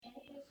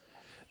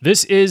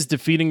This is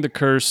Defeating the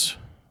Curse.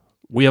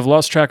 We have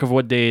lost track of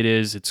what day it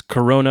is. It's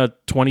Corona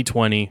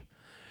 2020.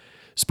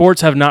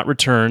 Sports have not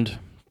returned,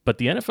 but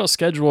the NFL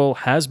schedule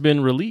has been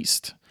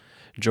released.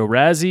 Joe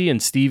Razzie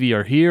and Stevie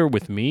are here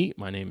with me.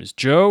 My name is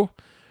Joe.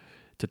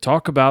 To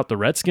talk about the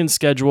Redskins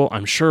schedule,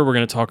 I'm sure we're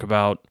going to talk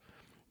about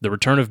the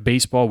return of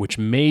baseball, which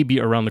may be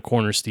around the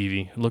corner,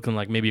 Stevie, looking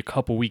like maybe a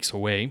couple weeks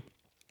away.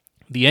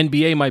 The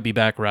NBA might be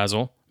back,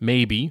 Razzle,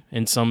 maybe,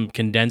 in some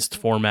condensed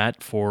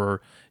format for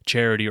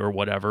charity or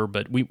whatever,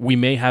 but we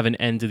may have an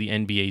end to the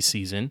NBA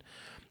season.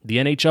 The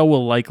NHL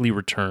will likely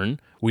return.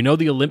 We know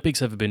the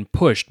Olympics have been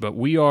pushed, but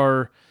we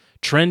are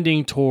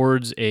trending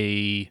towards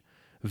a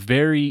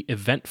very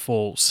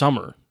eventful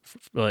summer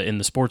in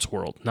the sports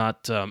world.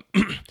 Not,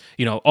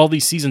 all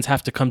these seasons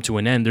have to come to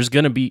an end. There's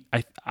going to be,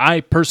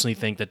 I personally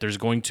think that there's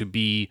going to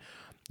be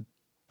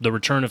the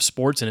return of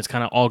sports, and it's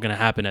kind of all going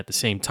to happen at the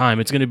same time.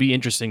 It's going to be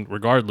interesting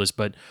regardless,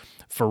 but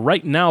for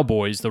right now,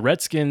 boys, the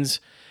Redskins,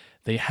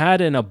 they had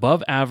an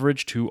above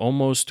average to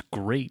almost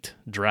great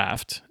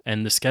draft,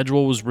 and the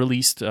schedule was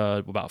released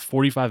about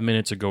 45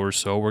 minutes ago or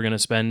so. We're going to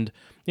spend,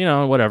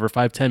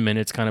 5-10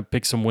 minutes, kind of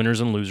pick some winners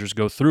and losers,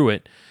 go through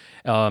it.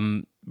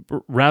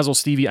 Razzle,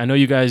 Stevie, I know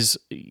you guys,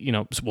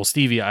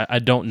 Stevie, I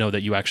don't know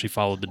that you actually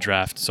followed the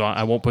draft, so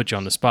I won't put you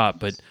on the spot,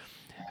 but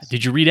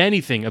did you read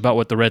anything about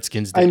what the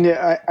Redskins did?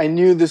 I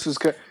knew this was.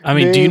 I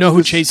mean, do you know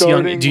who Chase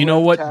Young? Do you know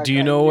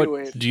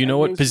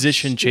what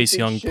position Chase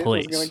Young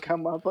plays? Was going to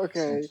come up.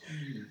 Okay.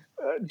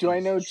 Do I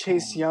know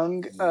Chase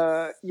Young?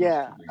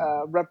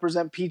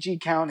 Represent PG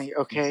County.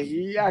 Okay,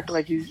 you act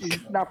like you're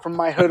not from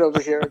my hood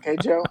over here. Okay,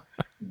 Joe.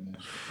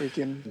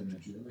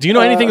 Do you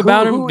know anything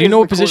about him? Do you know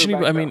what position?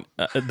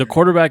 The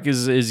quarterback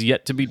is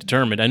yet to be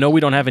determined. I know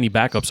we don't have any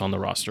backups on the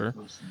roster.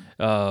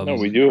 No,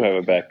 we do have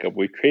a backup.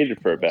 We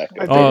traded for a backup.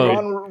 I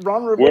think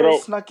Ron Rivera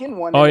snuck in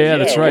one. Oh yeah,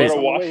 that's right. We're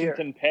the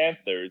Washington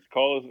Panthers.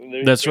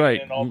 That's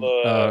right.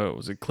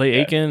 Was it Clay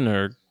Aiken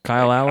or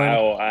Kyle Allen?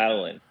 Kyle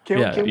Allen.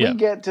 Can we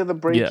get to the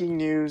breaking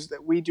news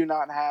that we do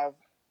not have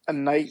a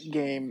night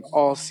game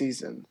all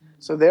season?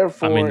 So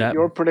therefore,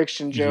 your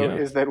prediction, Joe,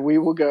 is that we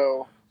will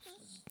go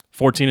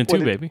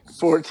 14-2, baby.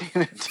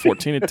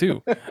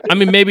 14-2. 14-2. I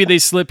mean, maybe they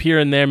slip here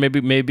and there.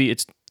 Maybe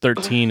it's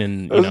 13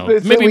 and maybe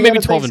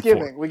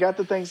 12-4. We got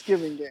the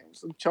Thanksgiving game,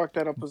 so chalk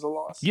that up as a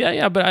loss.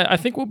 Yeah, but I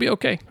think we'll be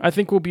okay. I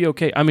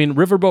mean,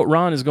 Riverboat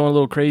Ron is going a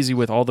little crazy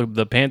with all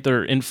the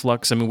Panther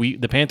influx. I mean,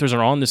 the Panthers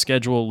are on the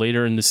schedule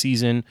later in the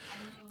season.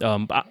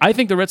 I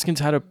think the Redskins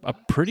had a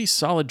pretty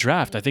solid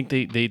draft. I think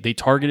they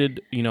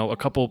targeted a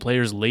couple of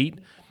players late.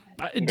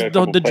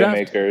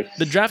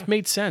 The draft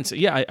made sense.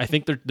 Yeah, I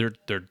think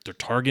they're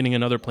targeting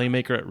another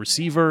playmaker at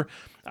receiver.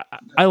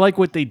 I like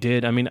what they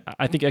did. I mean,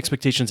 I think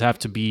expectations have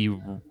to be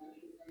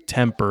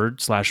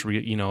tempered. I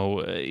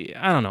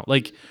don't know.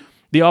 Like,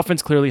 the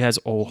offense clearly has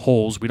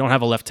holes. We don't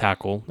have a left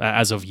tackle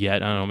as of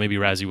yet. I don't know. Maybe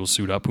Razzie will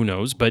suit up. Who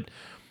knows? But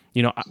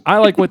I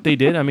like what they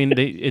did. I mean,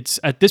 it's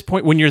at this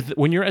point when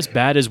you're as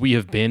bad as we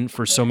have been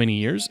for so many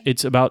years,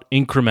 it's about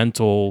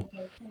incremental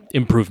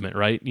improvement,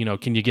 right?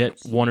 Can you get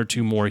one or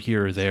two more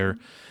here or there?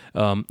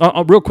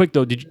 Real quick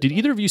though, did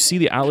either of you see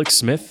the Alex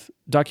Smith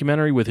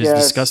documentary with his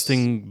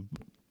disgusting,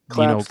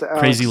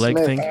 crazy leg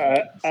thing?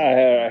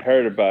 I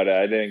heard about it.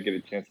 I didn't get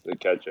a chance to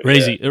catch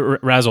it.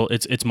 Razzle,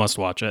 it's must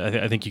watch.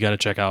 I think you got to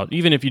check out.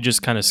 Even if you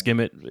just kind of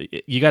skim it,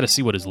 you got to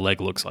see what his leg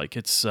looks like.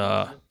 It's.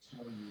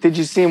 Did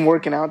you see him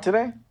working out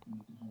today?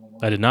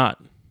 I did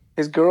not.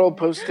 His girl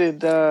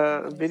posted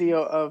a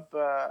video of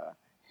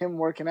him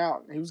working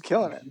out. He was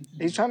killing it.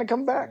 He's trying to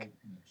come back.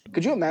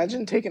 Could you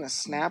imagine taking a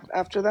snap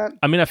after that?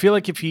 I mean, I feel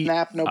like if he...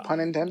 Snap, no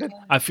pun intended.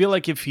 I feel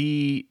like if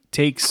he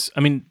takes... I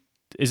mean,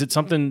 is it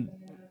something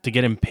to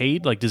get him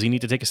paid? Like, does he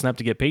need to take a snap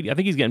to get paid? I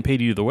think he's getting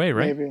paid either way,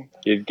 right? Maybe.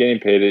 He's getting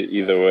paid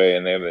either way,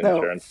 and they have an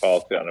insurance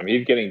policy on him.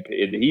 He's getting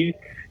paid.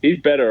 He's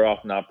better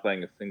off not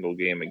playing a single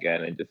game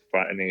again and just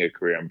finding a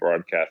career in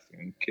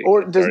broadcasting.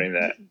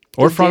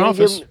 Or front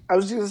office. I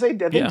was going to say,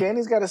 I think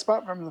Danny's got a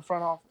spot for him in the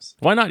front office.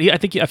 Why not? I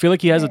feel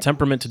like he has a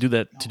temperament to do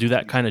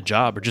that kind of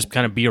job, or just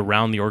kind of be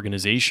around the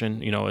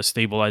organization, a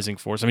stabilizing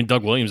force. I mean,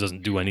 Doug Williams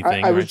doesn't do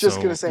anything. I was just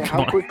going to say,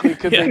 how quickly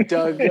could they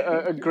dug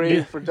a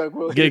grave for Doug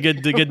Williams?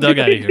 Get Doug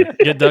out of here.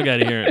 Get Doug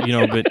out of here.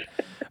 But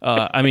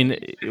I mean,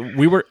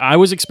 I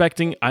was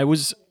expecting. I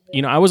was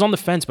on the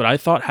fence, but I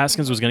thought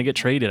Haskins was going to get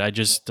traded. I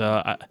just,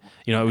 I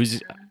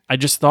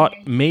just thought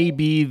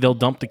maybe they'll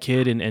dump the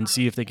kid and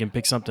see if they can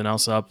pick something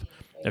else up.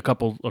 A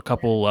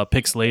couple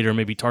picks later,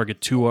 maybe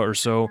target Tua or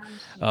so.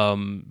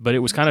 But it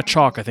was kind of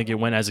chalk. I think it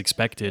went as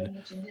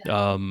expected.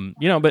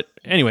 But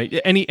anyway,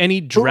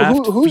 any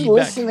draft who's feedback?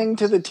 Listening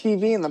to the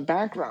TV in the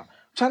background?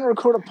 I'm trying to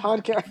record a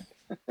podcast.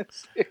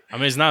 I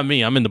mean, it's not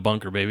me. I'm in the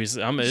bunker, baby.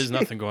 There's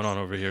nothing going on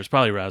over here. It's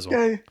probably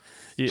Razzle.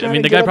 Yeah, I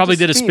mean, the guy probably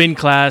did a spin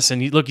class,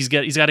 and he's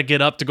got to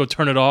get up to go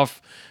turn it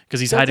off because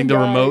he's hiding the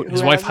remote.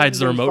 His wife hides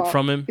the remote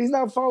from him. He's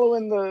not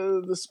following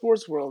the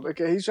sports world.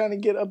 Okay, he's trying to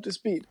get up to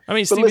speed. I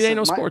mean, Stevie, ain't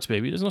no sports,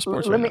 baby. There's no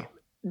sports now.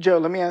 Joe,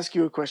 let me ask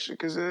you a question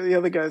because the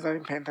other guys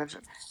aren't paying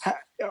attention.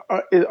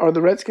 Are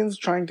the Redskins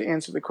trying to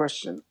answer the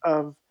question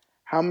of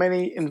how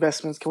many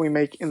investments can we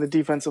make in the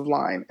defensive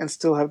line and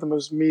still have the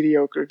most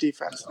mediocre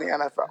defense in the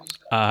NFL?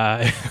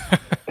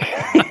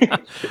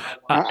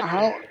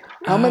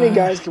 How many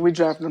guys can we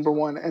draft number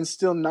one and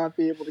still not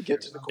be able to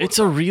get to the quarterback? It's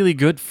a really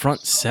good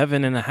front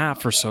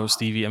 7.5 or so,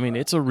 Stevie. I mean,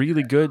 it's a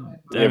really good.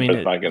 Yeah, but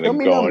it's not going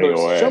to go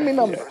anywhere. Show me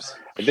numbers.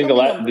 I think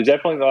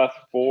definitely the last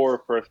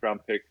 4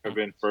 first-round picks have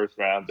been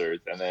first-rounders,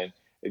 and then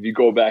if you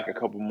go back a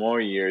couple more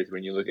years,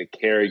 when you look at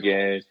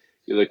Kerrigan,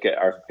 you look at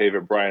our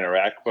favorite Brian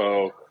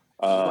Arakpo.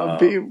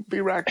 B.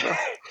 Rackpo.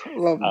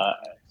 Love him.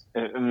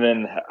 And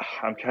then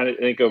I'm trying to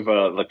think of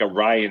like a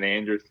Ryan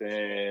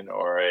Anderson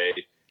or a.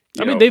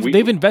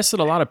 They've invested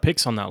a lot of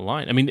picks on that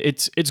line. I mean,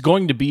 it's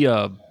going to be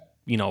a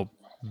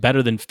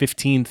better than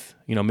 15th,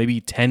 maybe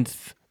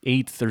 10th,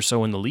 8th or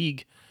so in the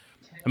league.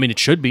 I mean, it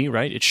should be,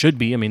 right? It should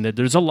be. I mean,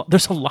 there's a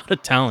lot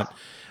of talent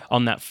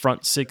on that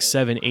front 6,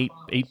 7,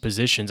 8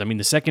 positions. I mean,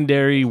 the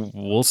secondary,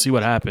 we'll see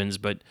what happens,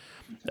 but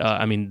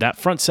I mean, that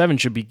front 7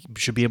 should be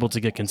able to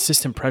get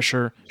consistent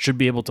pressure, should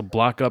be able to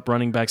block up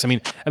running backs. I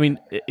mean,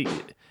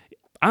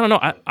 I don't know.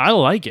 I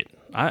like it.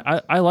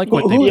 I like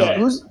what they've done.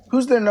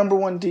 Who's their number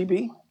one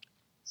DB?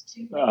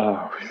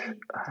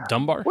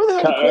 Dunbar. Where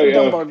the hell did Quentin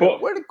Dunbar go?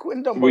 Where did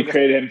Quentin Dunbar go? We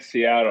traded him to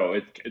Seattle.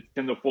 It's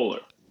Kendall Fuller.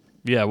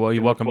 Yeah, well,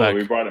 you welcome back.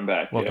 We brought him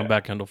back. Welcome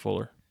back, Kendall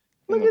Fuller.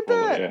 Look at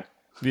that.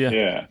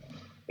 Yeah.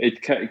 It's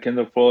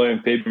Kendall Fuller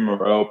and Fabian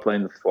Moreau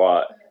playing the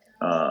slot.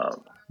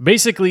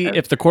 Basically,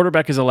 if the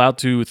quarterback is allowed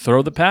to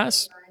throw the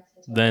pass,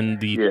 then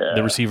the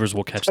receivers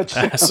will catch the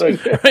pass.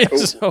 Right?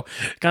 So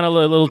kind of a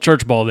little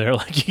church ball there.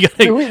 Like you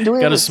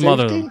gotta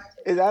smother them.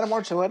 Is Adam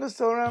Archuleta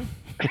still around?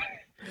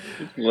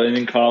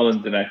 Landon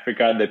Collins, and I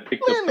forgot they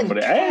picked up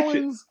somebody. I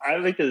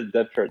think it's a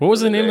depth chart. What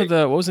was the name of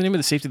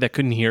the safety that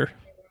couldn't hear?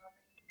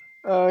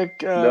 He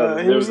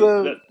was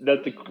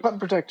the punt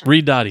protector.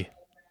 Reed Dottie.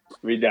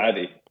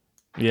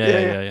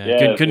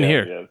 Yeah. Couldn't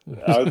hear. Yeah.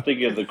 I was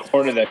thinking of the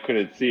corner that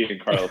couldn't see in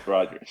Carlos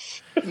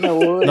Rogers.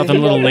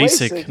 Nothing little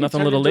LASIK.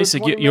 Nothing little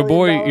LASIK. Your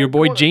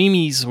boy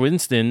Jameis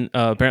Winston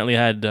apparently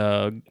had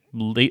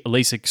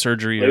LASIK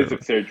surgery.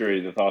 LASIK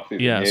surgery this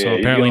offseason. Yeah, so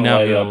apparently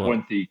now he'll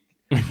once he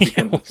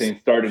becomes the same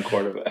starting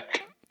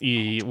quarterback.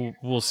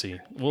 We'll see.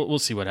 We'll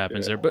see what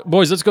happens there. But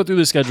boys, let's go through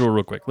the schedule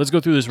real quick.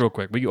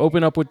 We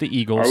open up with the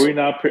Eagles.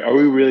 Are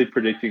we really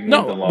predicting?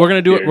 No, we're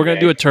gonna do it. We're gonna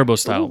do it turbo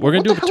style. We're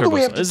gonna do it turbo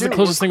style. This is the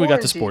closest thing we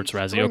got to sports,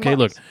 Razzie. Okay,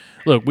 look.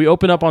 We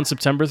open up on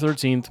September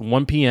 13th,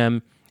 1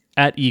 p.m.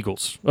 at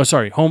Eagles. Oh,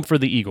 sorry, home for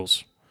the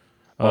Eagles.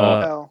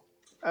 L.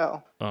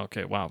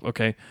 Okay. Wow.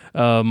 Okay.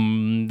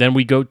 Then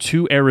we go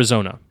to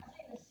Arizona.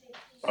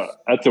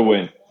 That's a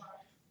win.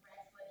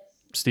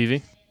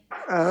 Stevie.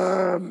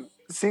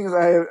 Seeing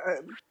as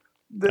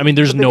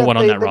there's no one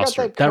on that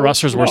roster. That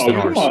roster's worse than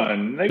ours. Come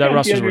on. They got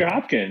DeAndre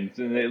Hopkins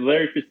and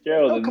Larry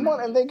Fitzgerald. Oh, come on.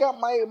 And they got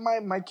my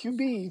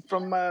QB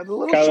from the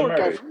little short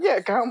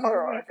guy. Kyle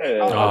Murray.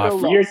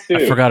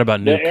 I forgot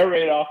about Nuke. The air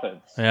raid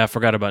offense. Yeah, I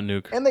forgot about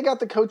Nuke. And they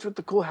got the coach with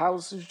the cool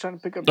house who's trying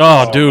to pick up.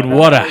 Oh, dude,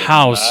 what a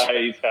house.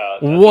 Nice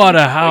house. What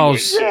a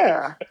house.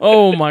 Yeah.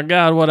 Oh, my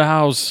God, what a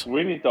house.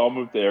 We need to all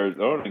move to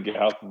Arizona and get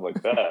houses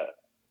like that.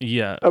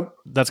 Yeah,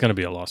 that's going to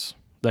be a loss.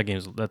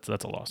 That's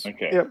a loss.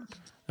 Okay. Yep.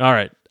 All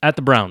right, at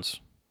the Browns.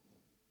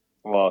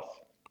 Loss.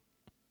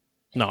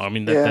 No, I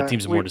mean that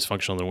team's more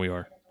dysfunctional than we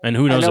are, and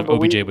who knows if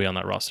OBJ will be on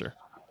that roster.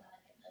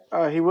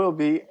 He will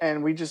be,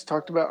 and we just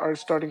talked about our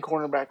starting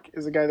cornerback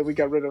is a guy that we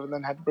got rid of and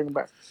then had to bring him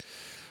back.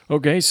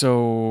 Okay,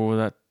 so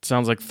that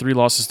sounds like 3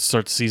 losses to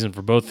start the season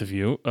for both of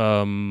you.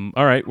 All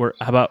right, how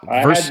about I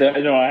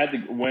had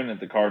to win at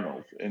the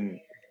Cardinals.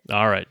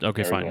 All right,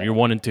 okay, fine. You're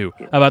 1-2.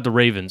 How about the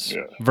Ravens?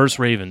 Versus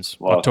Ravens,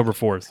 Loss. October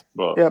 4th.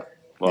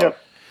 Yep.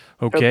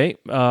 Okay,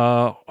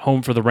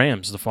 home for the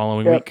Rams the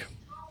following week.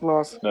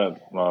 Loss.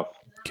 Loss.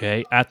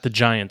 Okay, at the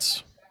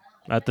Giants,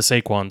 at the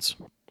Saquons.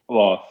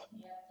 Loss.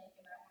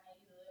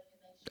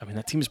 I mean,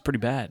 that team is pretty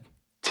bad.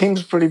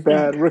 Team's pretty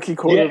bad. Rookie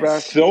quarterback. Yeah,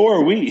 so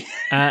are we.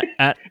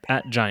 at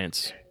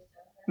Giants.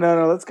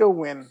 No, let's go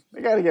win.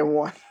 They got to get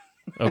one.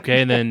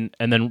 Okay, and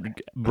then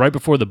right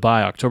before the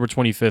bye, October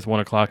 25th,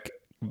 1:00,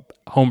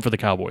 home for the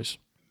Cowboys.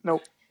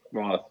 Nope.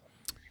 Loss.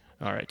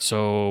 All right,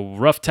 so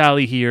rough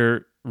tally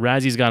here.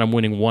 Razzie's got him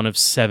winning 1 of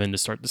 7 to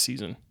start the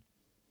season.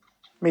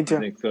 Me too. I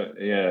think so.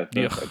 Yeah,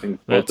 I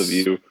think both of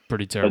you.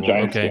 Pretty terrible.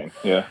 Okay. Game.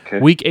 Yeah. Okay.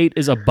 Week 8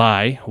 is a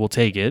bye. We'll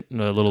take it. A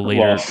little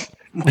later.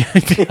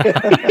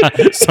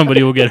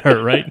 Somebody will get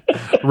hurt, right?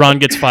 Ron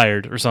gets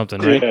fired or something,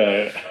 right?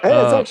 Yeah.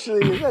 That's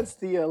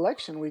the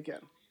election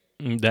weekend.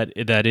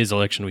 That is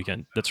election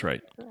weekend. That's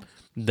right.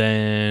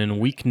 Then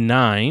week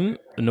 9,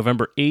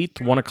 November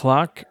 8th,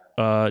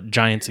 1:00,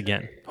 Giants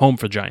again. Home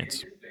for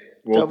Giants.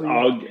 Well,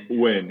 I'll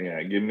win.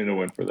 Yeah, give me the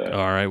win for that.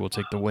 All right, we'll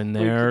take the win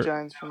there. The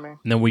Giants for me.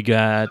 And then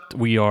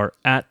we are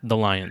at the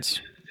Lions.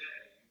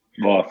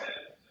 Loss.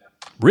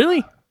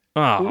 Really?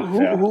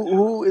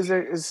 Who is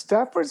there? Is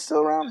Stafford still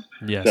around?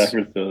 Yes.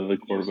 Stafford's still the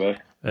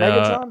quarterback.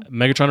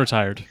 Megatron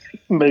retired.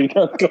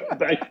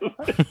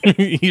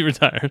 He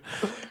retired.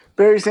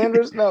 Barry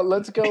Sanders? No,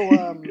 let's go.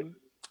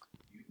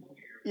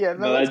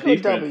 Let's go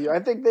W. I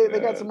think they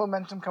got some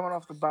momentum coming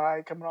off the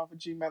bye, coming off of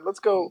G-Man. Let's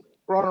go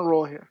We're on a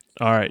roll here.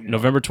 All right,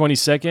 November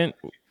 22nd,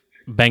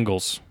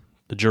 Bengals,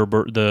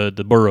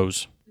 the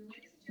Burrows,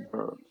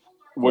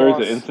 Where is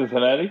Loss. it? In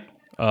Cincinnati?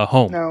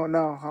 home.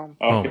 No, home.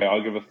 Okay,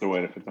 I'll give us the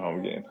win if it's a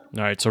home game.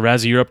 All right, so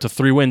Razzie, you're up to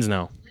 3 wins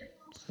now.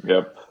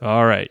 Yep.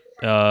 All right,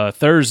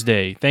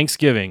 Thursday,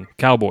 Thanksgiving,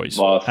 Cowboys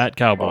Loss. at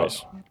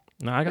Cowboys. Loss.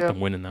 No, I got Yep.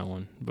 them winning that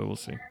one, but we'll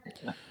see.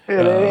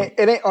 Yeah,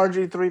 it ain't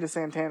RG3 to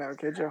Santana,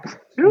 okay, Joe?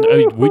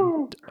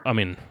 I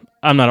mean,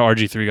 I'm not an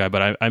RG3 guy,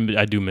 but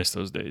I do miss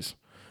those days.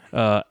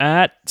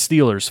 At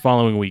Steelers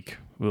following week.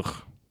 Ugh.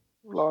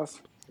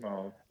 Loss.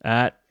 No.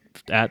 At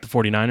the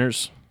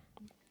 49ers.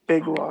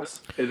 Big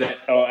loss. Is that?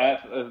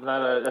 That's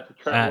a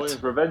Trent At.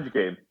 Williams revenge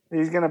game.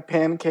 He's going to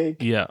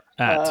pancake Yeah,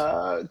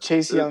 at.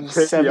 Chase Young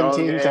Chase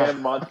 17 Young times.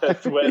 and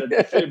Montez Sweat at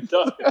the same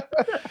time.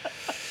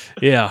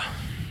 Yeah.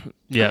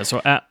 Yeah,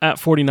 so at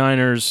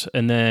 49ers,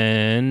 and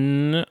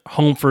then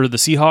home for the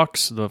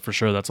Seahawks. For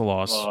sure, that's a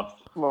loss.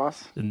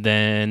 Loss. And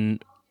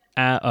then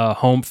at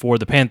home for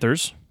the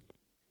Panthers.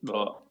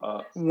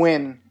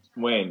 Win.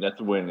 Win. That's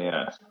a win.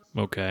 Yeah.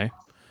 Okay.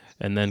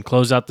 And then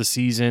close out the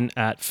season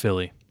at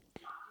Philly.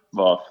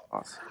 Loss.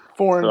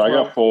 4 and So I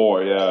 12. got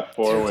 4. Yeah,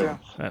 4 wins.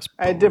 That's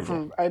I had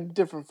different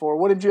 4.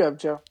 What did you have,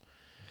 Joe?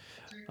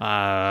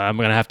 I'm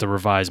going to have to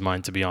revise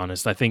mine, to be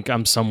honest. I think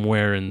I'm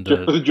somewhere in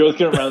the... Joe's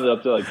going to round it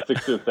up to like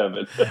 6 or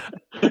 7.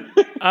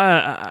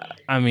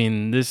 I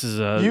mean, this is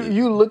a...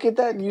 You look at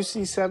that and you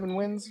see 7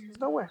 wins? There's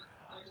no way.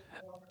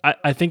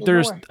 I think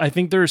There's no there's way. I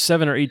think there are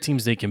 7 or 8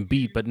 teams they can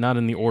beat, but not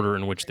in the order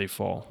in which they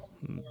fall.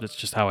 That's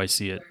just how I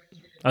see it.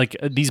 Like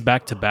these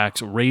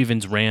back-to-backs,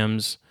 Ravens,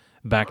 Rams,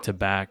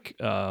 back-to-back,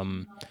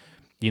 Giants,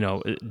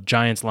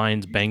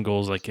 Lions,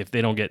 Bengals, like if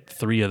they don't get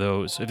 3 of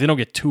those, if they don't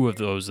get 2 of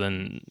those,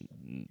 then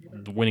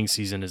the winning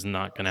season is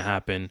not going to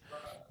happen.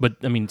 But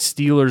I mean,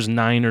 Steelers,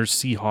 Niners,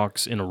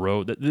 Seahawks in a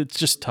row, it's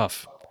just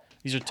tough.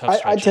 These are tough I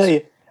stretches. tell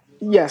you,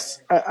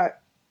 yes.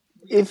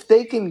 If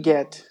they can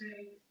get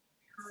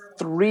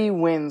 3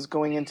 wins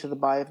going into the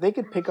bye, if they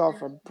could pick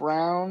off a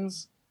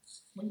Browns,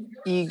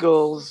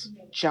 Eagles,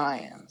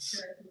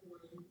 Giants,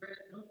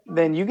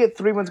 then you get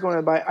 3 wins going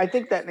into the bye. I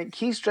think that the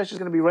key stretch is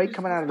going to be right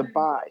coming out of the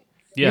bye.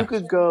 Yeah. You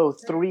could go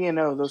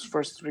 3-0 those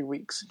first 3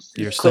 weeks.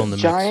 You're still in the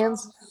mix.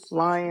 Giants,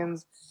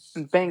 Lions,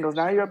 and Bengals.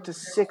 Now you're up to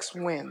 6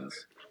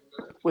 wins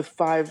with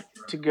 5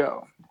 to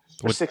go.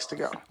 Or 6 to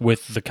go.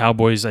 With the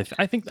Cowboys, I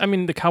think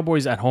the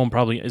Cowboys at home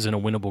probably isn't a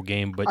winnable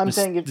game, but I'm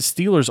saying the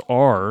Steelers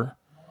are.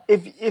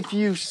 If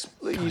you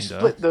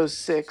split those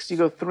 6, you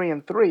go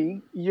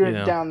 3-3.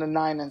 You're down to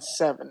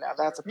 9-7. Now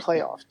that's a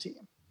playoff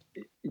team.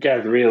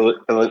 Guys,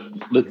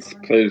 let's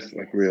play this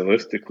like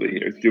realistically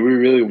here. Do we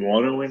really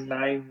want to win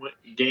 9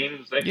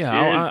 games next year?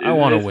 I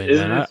want to win,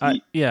 man. I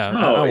want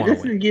to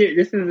win.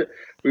 This is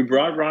we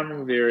brought Ron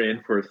Rivera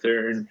in for a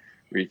certain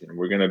reason.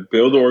 We're going to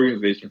build an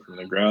organization from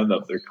the ground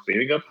up. They're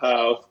cleaning up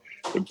house.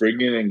 They're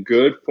bringing in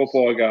good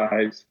football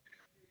guys.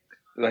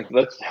 Like,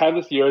 let's have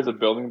this year as a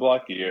building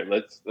block year.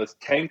 Let's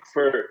tank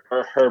for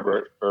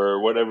Herbert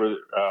or whatever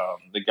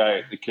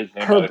the kid's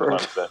name.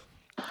 Herbert.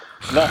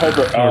 Not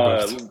Herbert.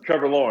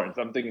 Trevor Lawrence.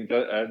 I'm thinking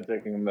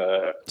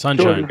the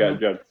Sunshine.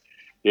 guy.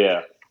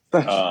 Yeah.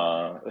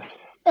 I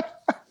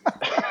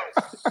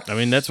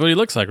mean, that's what he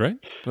looks like, right?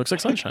 He looks like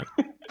Sunshine.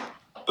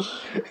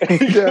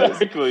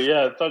 Exactly.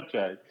 Yeah,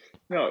 Sunshine.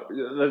 No,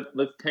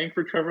 let's tank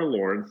for Trevor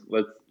Lawrence.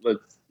 Let's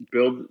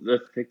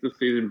take the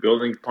season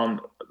building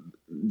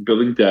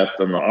depth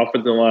on the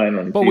offensive line.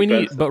 On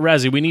defense. But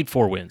Razzie, we need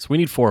 4 wins. We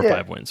need 4 or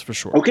 5 wins for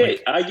sure. Okay,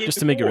 just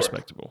to make it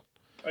respectable.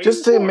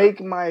 Just to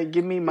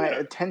give me my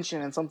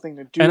attention and something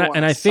to do.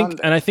 I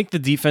think the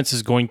defense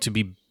is going to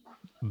be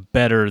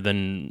better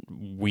than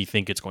we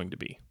think it's going to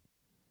be.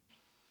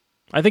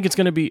 I think it's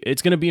going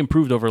to be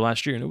improved over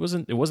last year, and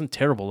it wasn't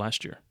terrible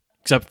last year,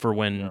 except for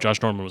when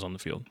Josh Norman was on the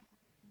field.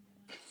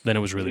 Then it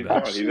was really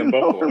bad. He's in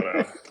Buffalo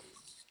now.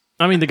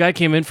 I mean, the guy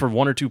came in for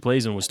 1 or 2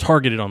 plays and was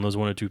targeted on those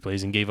 1 or 2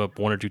 plays and gave up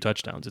 1 or 2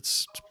 touchdowns.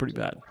 It's pretty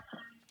bad.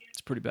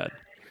 It's pretty bad.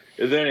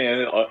 Is there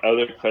any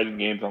other exciting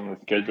games on the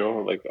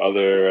schedule, like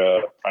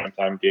other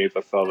primetime games?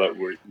 I saw that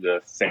were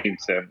the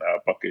Saints and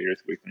Buccaneers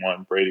week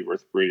 1, Brady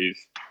versus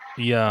Breeze.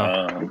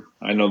 Yeah.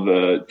 I know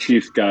the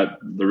Chiefs got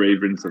the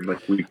Ravens in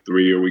like week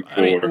 3 or week 4.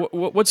 I mean,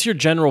 what's your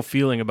general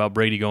feeling about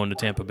Brady going to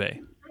Tampa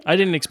Bay? I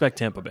didn't expect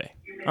Tampa Bay.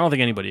 I don't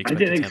think anybody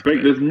expected Tampa Bay.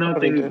 There's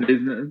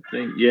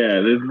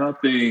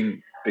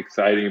nothing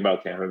exciting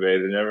about Tampa Bay.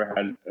 They never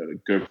had a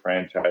good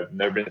franchise.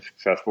 Never been a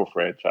successful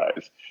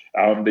franchise.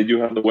 They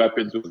do have the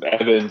weapons with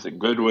Evans and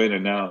Goodwin,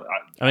 and now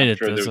I'm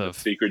sure there's a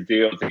secret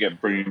deal to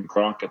bring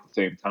Gronk at the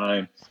same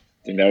time.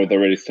 And that was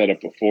already set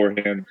up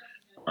beforehand.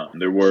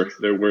 There were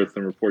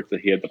some reports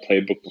that he had the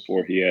playbook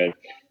before he had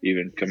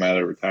even come out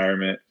of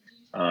retirement.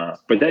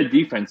 But that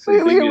defense.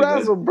 Look at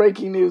Razzle,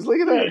 breaking news. Look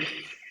at that.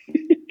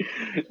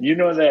 You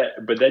know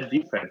that, but that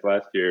defense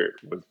last year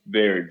was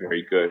very,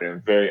 very good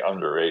and very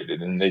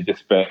underrated, and they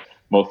just spent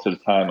most of the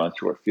time on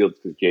short fields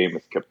because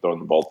Jameis kept throwing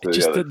the ball to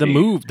the other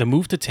team. The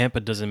move to Tampa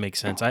doesn't make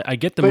sense. I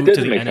get the move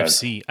to the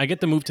NFC. I get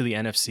the move to the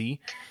NFC,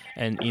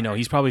 and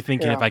he's probably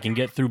thinking if I can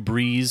get through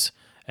Breeze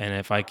And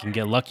if I can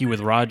get lucky with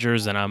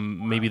Rodgers,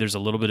 then maybe there's a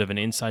little bit of an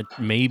inside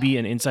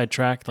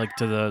track like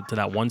to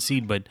that 1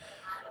 seed. But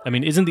I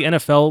mean, isn't the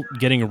NFL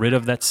getting rid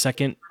of that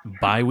second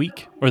bye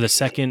week or the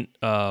second?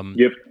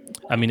 Yep.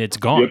 I mean, it's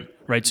gone, Yep.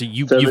 right? So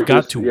you've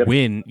got to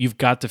win. You've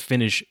got to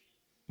finish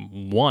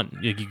one.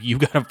 You've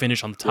got to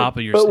finish on the top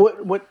of your.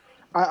 But what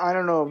I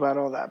don't know about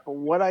all that, but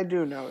what I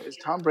do know is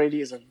Tom Brady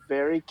is a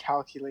very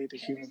calculated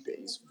human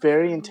being. He's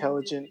very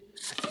intelligent.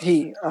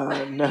 He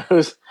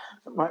knows.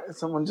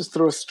 Someone just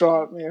threw a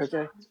straw at me.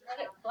 Okay.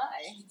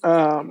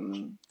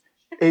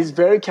 He's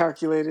very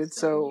calculated,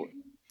 so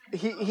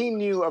he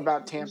knew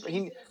about Tampa.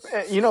 He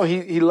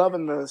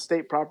loving the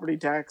state property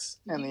tax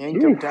and the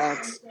income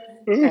tax,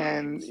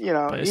 and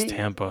But it's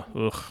Tampa.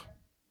 Ugh.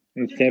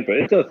 It's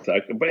Tampa. It does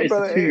suck, but it's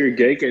a 2-year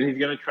gig, and he's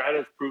going to try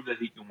to prove that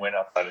he can win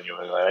outside of New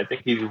England. I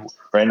think he's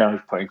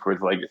playing for his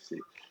legacy.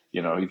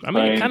 It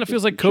kind of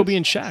feels like Kobe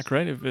and Shaq,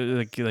 right?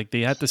 Like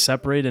they had to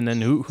separate, and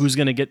then who's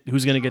gonna get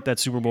that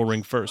Super Bowl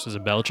ring first? Is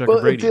it Belichick or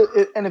Brady?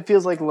 It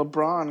feels like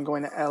LeBron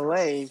going to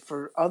LA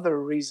for other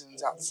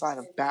reasons outside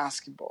of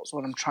basketball. Is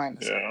what I'm trying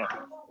to say.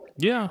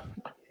 Yeah.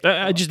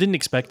 I just didn't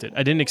expect it.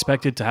 I didn't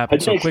expect it to happen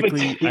so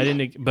quickly.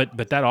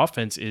 But that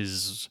offense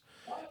is.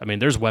 I mean,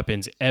 there's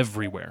weapons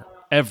everywhere.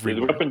 There's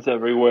weapons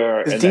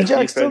everywhere. Is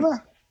DJ still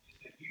there?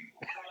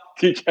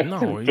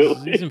 No,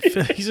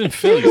 he's in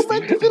Philly. Go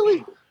back to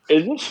Philly.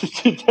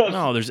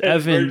 No, there's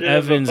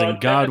Evans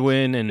and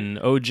Godwin and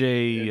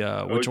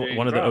OJ.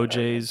 One of the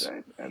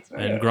OJs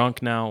and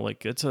Gronk now.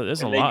 Like there's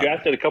a lot. They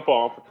drafted a couple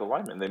of offensive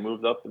linemen. They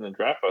moved up in the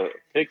draft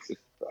picks.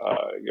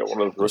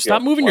 One of those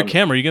Stop moving your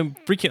camera. You're gonna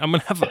freaking.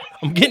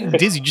 I'm getting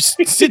dizzy. Just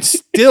sit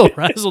still,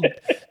 Razzle.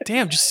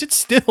 Damn, just sit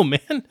still,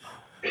 man.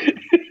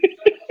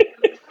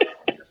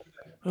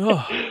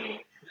 Oh.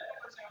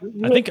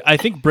 I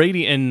think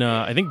Brady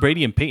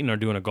and Peyton are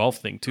doing a golf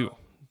thing too.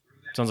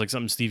 Sounds like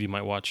something Stevie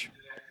might watch.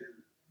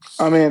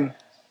 I'm in.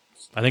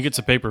 I think it's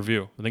a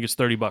pay-per-view. I think it's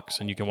 $30,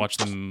 and you can watch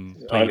them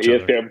play on each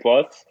ESPN other.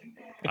 Plus.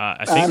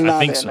 I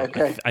think so.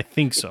 Okay. I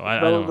think so. I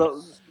don't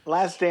know. The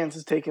Last Dance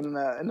has taken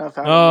enough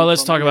out. Oh,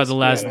 let's talk about the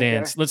Last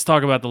Dance. Let's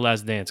talk about the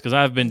Last Dance because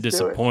I've been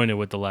disappointed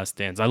with the Last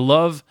Dance. I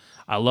love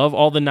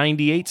all the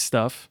 '98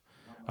 stuff.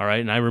 All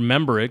right, and I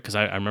remember it because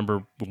I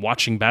remember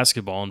watching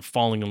basketball and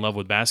falling in love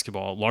with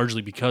basketball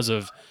largely because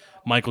of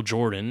Michael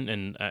Jordan,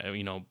 and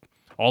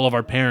all of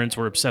our parents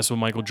were obsessed with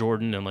Michael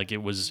Jordan, and like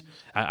it was.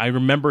 I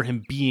remember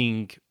him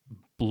being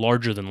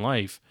larger than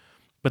life,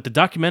 but the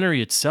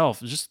documentary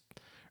itself is just.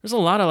 There's a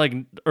lot of like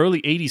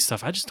early '80s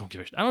stuff. I just don't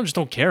give a shit. I just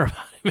don't care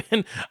about it,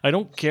 man. I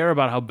don't care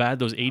about how bad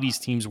those '80s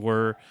teams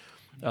were.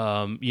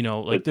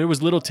 Like there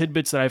was little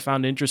tidbits that I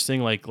found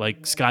interesting, like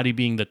Scotty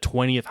being the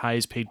 20th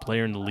highest paid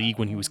player in the league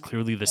when he was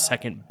clearly the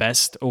second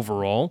best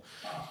overall.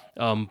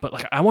 But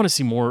like I want to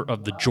see more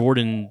of the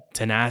Jordan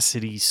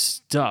tenacity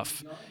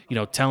stuff.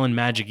 Telling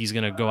Magic he's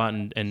gonna go out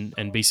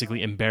and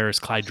basically embarrass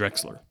Clyde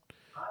Drexler.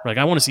 Like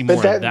I want to see more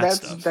of that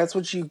stuff. That's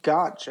what you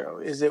got,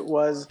 Joe.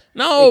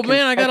 No,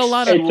 man. I got a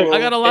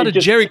lot of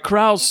Jerry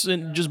Krause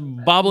and just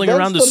bobbling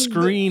around the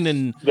screen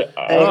and.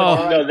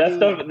 No, that's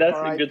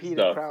the good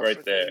stuff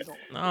right there.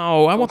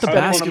 No, I want the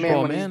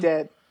basketball,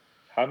 man.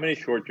 How many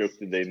short jokes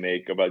did they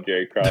make about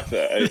Jerry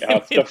Krause?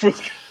 How stuff was.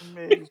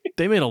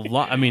 They made a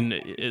lot. I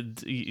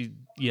mean,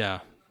 yeah.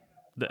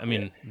 I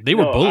mean, they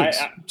were bullies,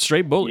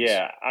 straight bullies.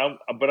 Yeah,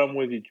 but I'm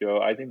with you,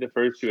 Joe. I think the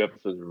first 2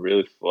 episodes were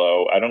really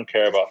slow. I don't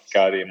care about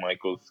Scotty and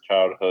Michael's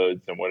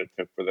childhoods and what it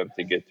took for them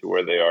to get to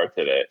where they are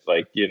today.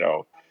 Like,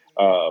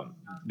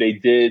 they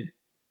did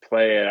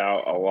play it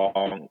out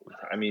along.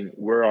 I mean,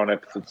 we're on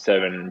episode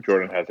 7, and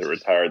Jordan hasn't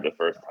retired the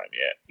first time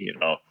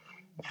yet,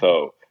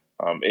 So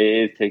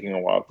it is taking a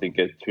while to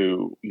get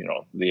to,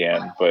 the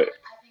end. But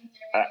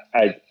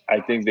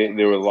I think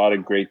there were a lot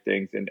of great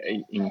things, and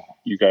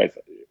you guys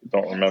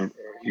don't remember.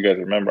 You guys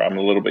remember? I'm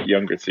a little bit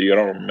younger, so you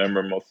don't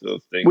remember most of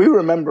those things. We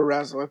remember,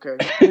 Razzle. Okay,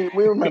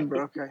 we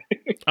remember. Okay.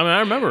 I mean, I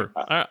remember.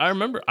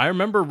 I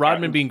remember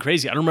Rodman being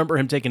crazy. I don't remember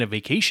him taking a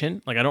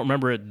vacation. Like I don't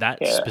remember it that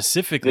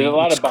specifically. There's a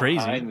lot of crazy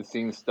behind the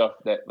scenes stuff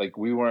that like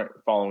we weren't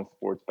following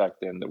sports back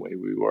then the way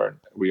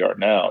we are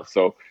now.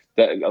 So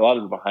that a lot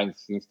of the behind the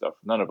scenes stuff,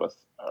 none of us.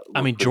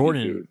 I mean,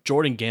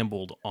 Jordan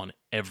gambled on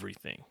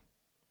everything.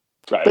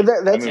 Right. But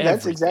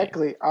that's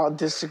exactly. I'll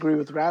disagree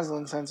with Razzle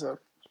in the sense of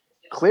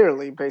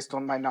clearly, based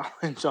on my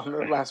knowledge on the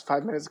last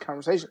 5 minutes of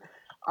conversation,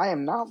 I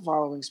am not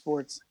following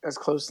sports as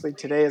closely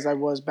today as I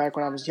was back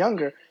when I was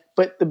younger.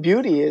 But the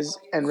beauty is,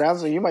 and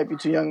Razzle, you might be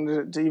too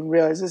young to even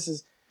realize this,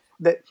 is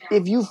that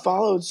if you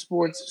followed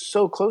sports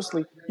so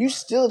closely, you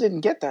still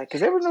didn't get that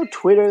because there was no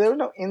Twitter, there was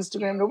no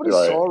Instagram, nobody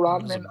saw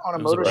Rodman on a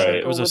motorcycle.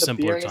 It was a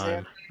simpler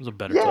time. It was a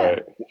better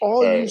time.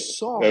 All you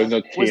saw there was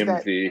no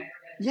TMZ.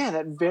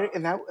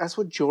 That's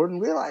what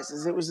Jordan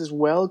realizes. It was this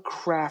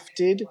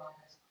well-crafted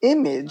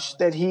image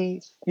that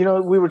he, we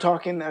were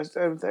talking. I was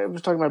talking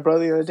to my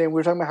brother the other day. And we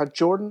were talking about how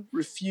Jordan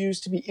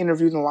refused to be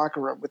interviewed in the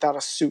locker room without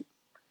a suit.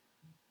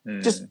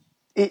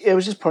 It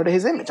was just part of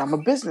his image. I'm a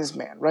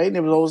businessman, right? And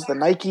it was always the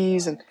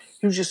Nikes, and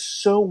he was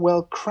just so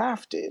well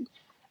crafted.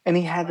 And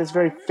he had this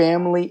very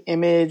family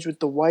image with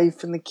the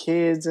wife and the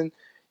kids, and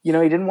He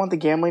didn't want the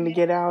gambling to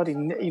get out. He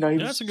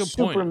That's a good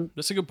point.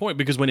 That's a good point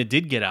because when it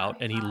did get out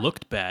and he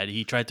looked bad,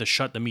 he tried to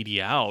shut the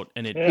media out,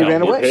 and he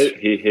ran away.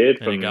 He hid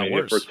from the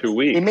media for 2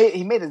 weeks.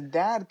 He made his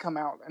dad come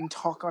out and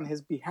talk on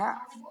his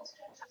behalf.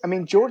 I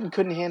mean, Jordan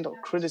couldn't handle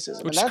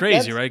criticism. Which is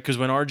crazy, right? Because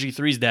when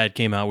RG3's dad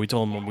came out, we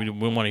told him we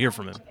want to hear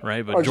from him,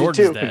 right? But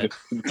Jordan's dad,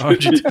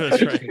 RG2,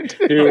 that's right.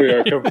 Here we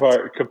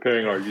are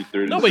comparing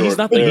RG3. No, but he's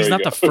not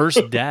the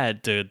first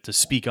dad to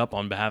speak up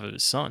on behalf of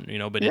his son,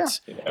 But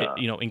it's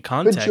in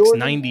context, Jordan,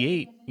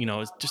 98,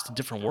 it's just a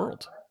different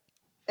world.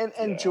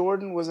 And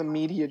Jordan was a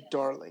media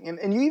darling,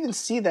 and you even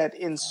see that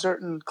in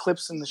certain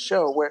clips in the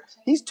show where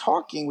he's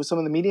talking with some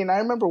of the media. And I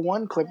remember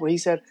one clip where he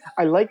said,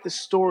 "I like the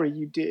story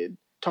you did."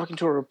 Talking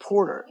to a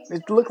reporter.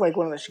 It looked like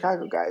one of the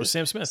Chicago guys. It was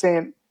Sam Smith.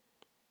 Saying,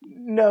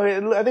 no,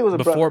 I think it was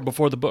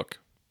before the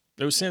book.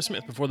 It was Sam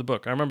Smith before the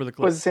book. I remember the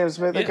clip. Was it Sam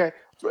Smith? Yeah. Okay.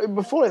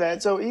 Before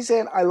that, so he's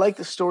saying, I like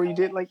the story you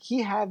did. Like,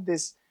 he had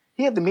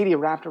the media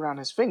wrapped around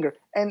his finger.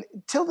 And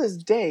till this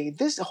day,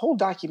 this whole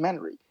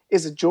documentary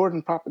is a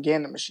Jordan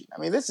propaganda machine. I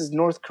mean, this is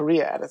North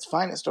Korea at its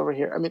finest over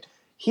here. I mean,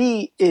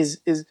 he's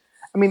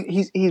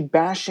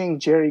bashing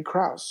Jerry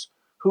Krause,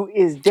 who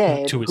is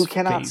dead, who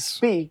cannot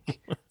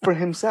speak for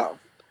himself.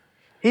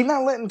 He's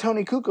not letting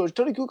Tony Kukoc.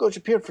 Tony Kukoc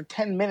appeared for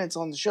 10 minutes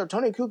on the show.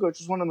 Tony Kukoc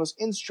was one of the most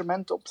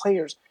instrumental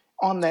players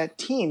on that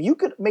team. You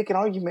could make an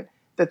argument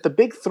that the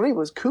big three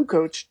was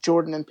Kukoc,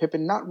 Jordan, and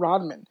Pippen, not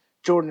Rodman,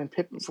 Jordan, and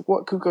Pippen for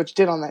what Kukoc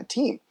did on that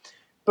team.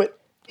 But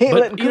he ain't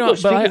letting Kukoc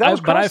speak. That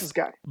was Krause's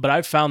guy. But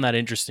I found that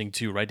interesting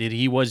too, right?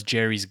 He was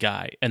Jerry's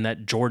guy, and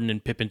that Jordan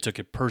and Pippen took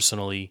it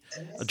personally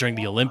during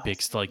the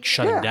Olympics to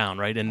shut him down,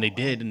 right? And they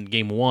did in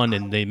Game 1,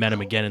 and they met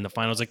him again in the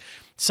finals. Like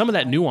some of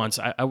that nuance,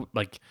 I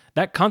like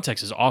that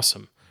context is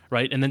awesome,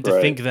 right? And then to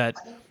think that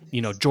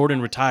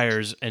Jordan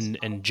retires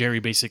and Jerry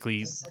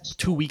basically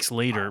 2 weeks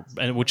later,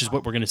 and which is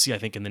what we're going to see, I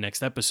think, in the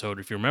next episode.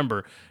 If you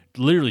remember,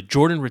 literally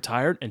Jordan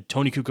retired and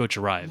Tony Kukoc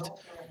arrived.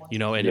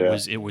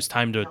 It was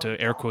time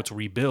to air quotes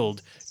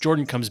rebuild.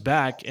 Jordan comes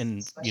back,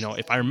 and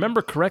if I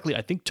remember correctly,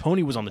 I think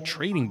Tony was on the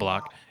trading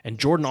block, and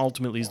Jordan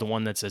ultimately is the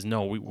one that says,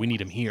 no, we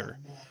need him here.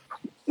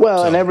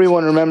 Well, and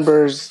everyone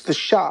remembers the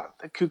shot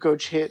that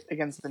Kukoc hit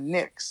against the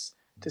Knicks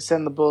to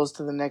send the Bulls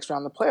to the next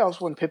round of the playoffs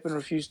when Pippen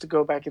refused to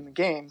go back in the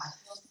game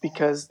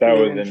because that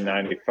was in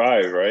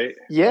 '95, right?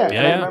 Yeah.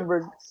 I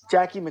remember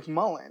Jackie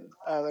McMullen,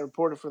 the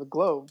reporter for the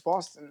Globe,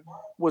 Boston,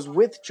 was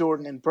with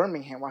Jordan in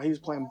Birmingham while he was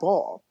playing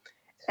ball.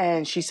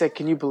 And she said,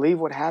 "Can you believe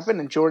what happened?"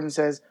 And Jordan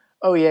says,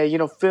 "Oh,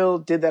 yeah, Phil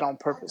did that on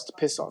purpose to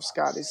piss off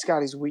Scotty.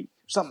 Scotty's weak,"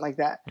 something like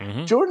that.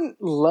 Mm-hmm. Jordan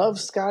loved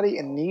Scotty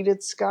and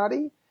needed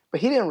Scotty,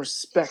 but he didn't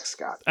respect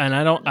Scotty. And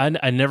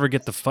I never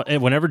get the fun.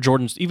 Whenever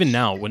Jordan's, even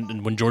now,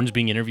 when Jordan's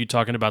being interviewed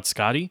talking about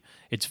Scotty,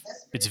 it's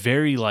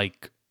very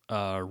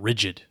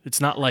rigid. It's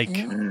not like,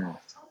 They're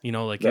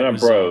not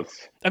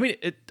bros. I mean,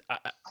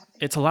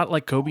 it's a lot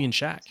like Kobe and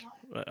Shaq,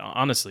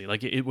 honestly.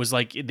 Like it was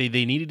like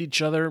they needed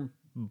each other,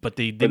 but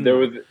they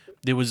didn't.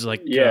 There was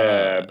like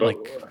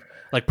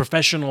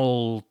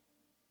professional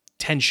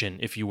tension,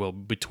 if you will,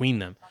 between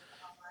them.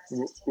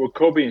 Well,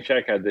 Kobe and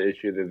Shaq had the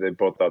issue that they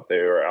both thought they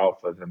were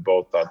alphas and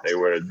both thought they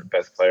were the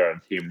best player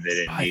on the team. They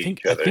didn't need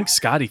each other. I think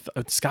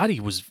Scotty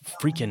was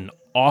freaking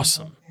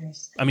awesome.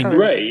 I mean,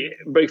 right,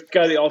 but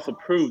Scotty also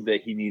proved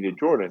that he needed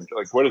Jordan.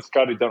 Like, what has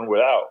Scotty done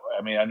without?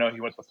 I mean, I know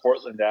he went to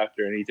Portland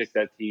after, and he took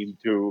that team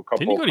to a couple.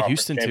 Didn't he go to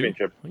Houston too? I think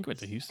he went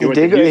to Houston.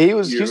 He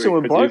was Houston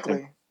with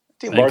Barkley.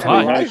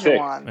 Barkley 96.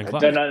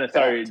 No,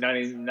 sorry,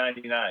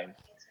 1999.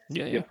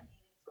 Yeah.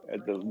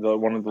 The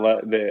one of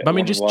the. But I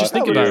mean, just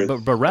think about it.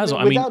 But Razzle,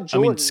 I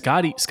mean,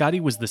 Scotty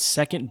was the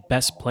second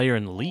best player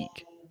in the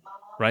league,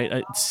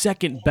 right?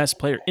 Second best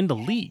player in the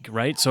league,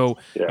 right? So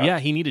yeah,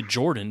 he needed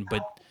Jordan,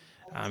 but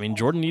I mean,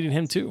 Jordan needed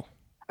him too.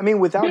 I mean,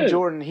 without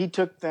Jordan, he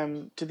took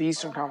them to the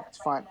Eastern Conference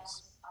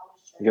Finals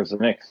against the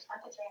Knicks.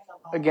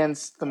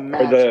 Against the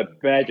Magic. Or the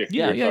Magic.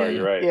 Yeah,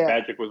 you're right. Yeah.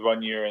 Magic was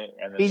 1 year,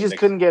 and then he just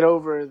couldn't get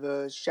over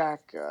the Shaq,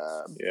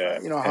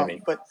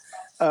 hump. But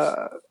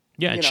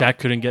and Shaq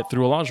couldn't get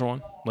through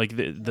Olajuwon. Like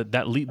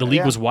the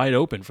league was wide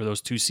open for those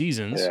 2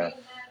 seasons, or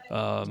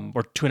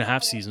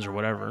 2.5 seasons, or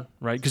whatever,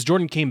 right? Because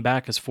Jordan came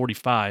back as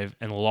 45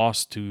 and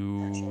lost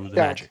to the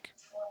Magic.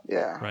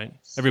 Yeah, right.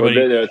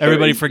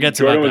 Everybody forgets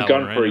Jordan about that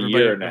one,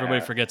 right?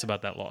 Everybody forgets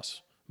about that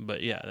loss.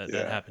 But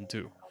that happened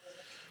too.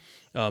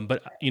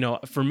 But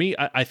for me,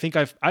 I think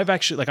I've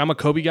actually, I'm a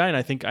Kobe guy, and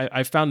I think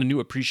I found a new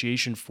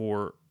appreciation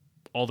for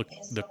all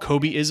the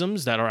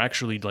Kobe-isms that are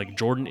actually like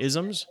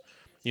Jordan-isms.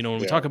 When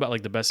we talk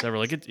about the best ever,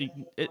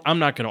 I'm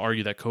not going to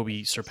argue that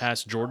Kobe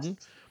surpassed Jordan,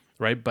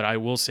 right? But I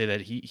will say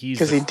that he's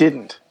because he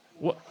didn't.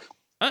 Well,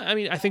 I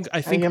mean, I think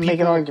you make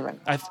an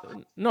argument.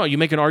 No, you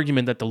make an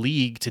argument that the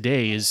league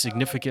today is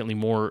significantly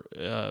more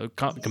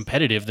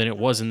competitive than it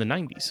was in the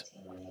 90s.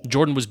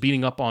 Jordan was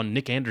beating up on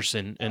Nick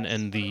Anderson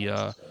and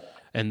the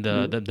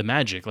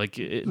Magic.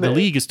 The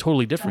league is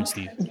totally different,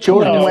 Steve.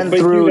 Jordan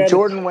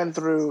went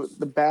through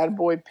the bad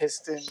boy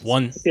Pistons.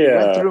 One. He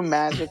went through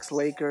Magic's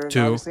Lakers.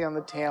 2. Obviously on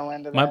the tail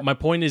end of that. My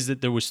point is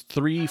that there was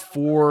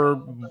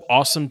 3-4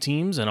 awesome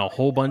teams and a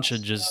whole bunch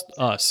of just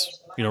us,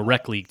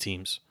 rec league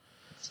teams.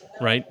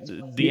 right?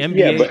 The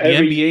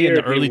NBA in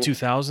the early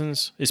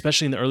 2000s,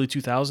 especially in the early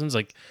 2000s,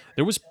 like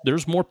there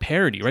was more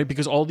parity, right?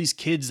 Because all these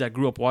kids that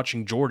grew up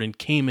watching Jordan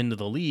came into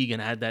the league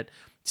and had that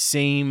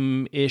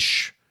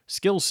same-ish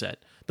skill set.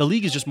 The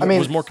league is just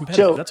was more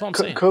competitive. Joe, that's all I'm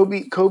saying.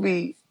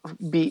 Kobe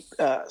beat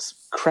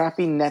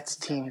crappy Nets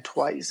team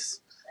twice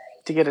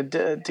to get a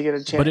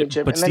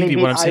championship. But Stevie,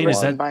 what I'm saying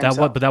is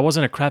that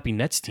wasn't a crappy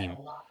Nets team.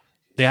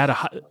 They had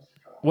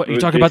what you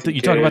talk about?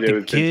 You talk about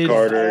the kid,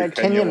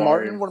 Kenyon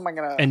Martin. What am I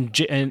gonna?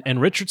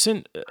 And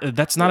Richardson.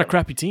 That's not a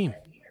crappy team.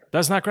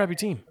 That's not a crappy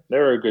team. They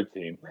were a good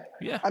team.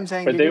 Yeah, I'm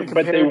saying but they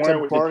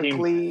weren't with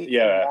Barkley,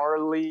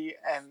 Marley,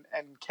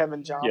 and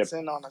Kevin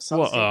Johnson on a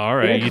sunset. Well, all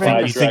right. You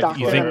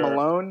think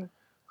Malone?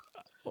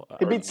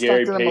 He beat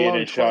Gary Payton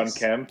and Sean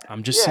Kemp.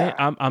 I'm just saying.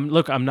 I'm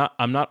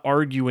not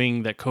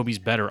arguing that Kobe's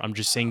better. I'm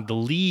just saying the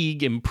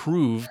league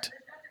improved.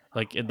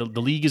 Like the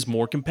league is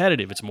more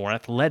competitive. It's more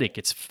athletic.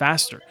 It's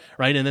faster,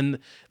 right? And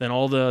then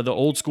all the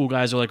old school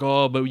guys are like,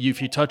 oh, but if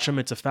you touch him,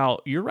 it's a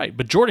foul. You're right.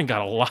 But Jordan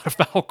got a lot of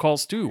foul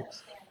calls too,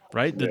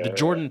 right?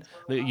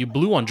 You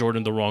blew on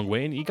Jordan the wrong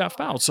way and he got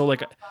fouled. So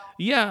like,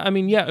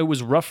 it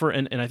was rougher.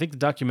 And I think the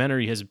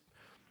documentary has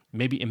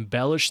maybe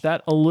embellished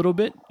that a little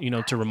bit,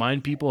 to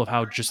remind people of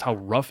how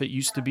rough it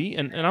used to be.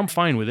 And I'm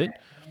fine with it,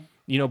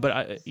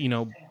 but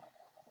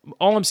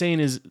all I'm saying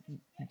is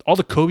all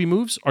the Kobe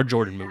moves are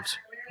Jordan moves.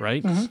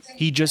 Right?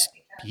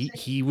 Mm-hmm.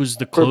 He was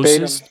the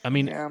closest. I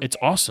mean, It's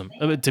awesome.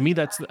 To me,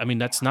 that's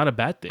not a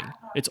bad thing.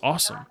 It's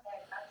awesome,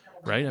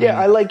 right?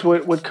 I liked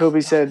what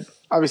Kobe said.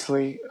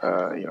 Obviously,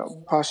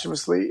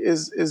 posthumously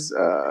is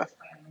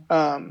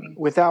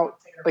without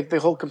like the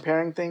whole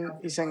comparing thing.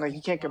 He's saying like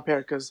you can't compare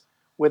because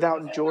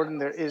without Jordan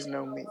there is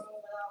no me.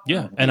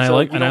 Yeah, and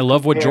I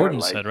love what Jordan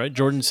said. Right?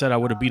 Jordan said I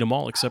would have beat them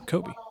all except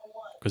Kobe.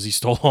 Because he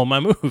stole all my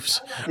moves,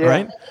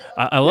 right?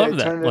 I love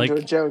that. Turned into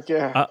a joke,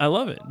 I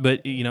love it.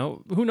 But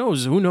who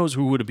knows? Who knows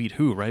who would have beat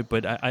who, right?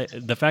 But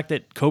the fact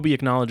that Kobe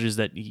acknowledges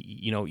that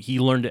he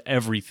learned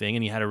everything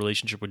and he had a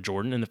relationship with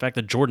Jordan, and the fact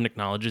that Jordan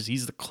acknowledges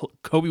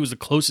Kobe was the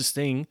closest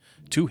thing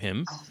to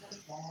him,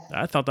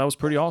 I thought that was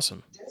pretty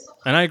awesome,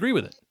 and I agree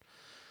with it.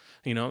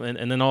 And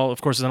then all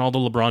the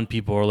LeBron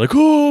people are like,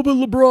 oh, but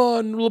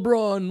LeBron. No,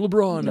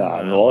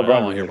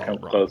 LeBron didn't come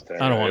close to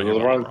him. I don't want to hear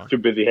LeBron's too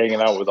busy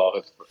hanging out with all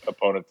his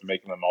opponents and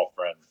making them all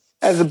friends.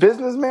 As a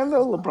businessman,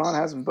 though, LeBron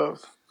has them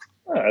both.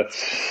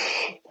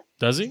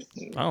 Does he?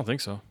 I don't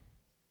think so.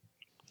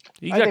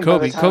 He got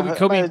Kobe.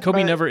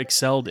 Kobe never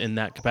excelled in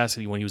that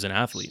capacity when he was an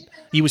athlete.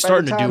 He was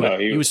starting to do it.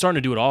 He was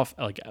starting to do it off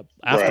like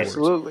afterwards.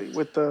 Absolutely,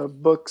 with the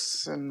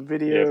books and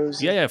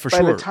videos. Yeah, for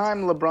sure. By the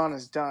time LeBron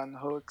is done,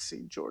 he'll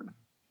exceed Jordan.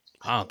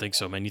 I don't think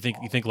so, man. You think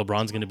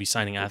LeBron's going to be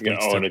signing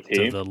athletes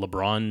to the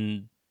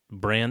LeBron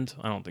brand?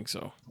 I don't think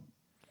so.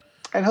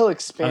 And he'll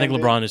expand. I think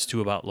LeBron is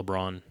too about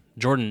LeBron.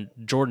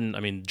 Jordan. I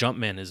mean,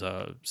 Jumpman is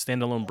a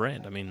standalone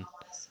brand. I mean,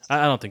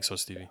 I don't think so,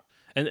 Stevie.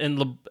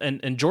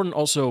 And Jordan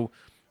also,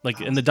 like,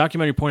 and the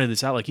documentary pointed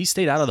this out. Like, he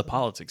stayed out of the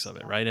politics of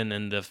it, right?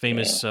 And the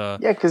famous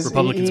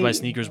Republicans buy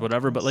sneakers,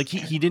 whatever. But like,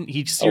 he didn't.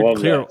 He steered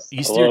clear.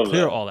 He steered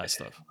clear of all that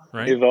stuff.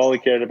 Right? He's all he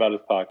cared about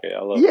his pocket.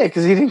 I love it. Yeah,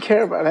 because he didn't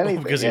care about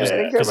anything. Because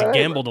he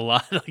gambled a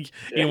lot. Like, he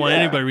didn't want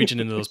anybody reaching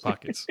into those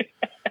pockets.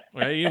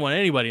 Right? He didn't want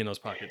anybody in those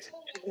pockets.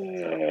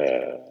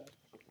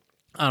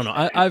 I don't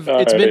know.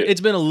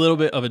 It's been a little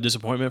bit of a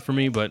disappointment for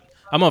me, but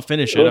I'm gonna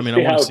finish it. I want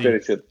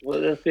to see.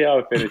 Let's see how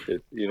it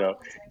finishes.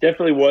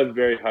 Definitely was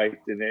very hyped,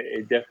 and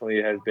it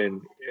definitely has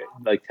been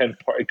like 10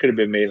 parts. It could have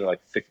been made in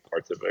like 6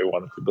 parts if I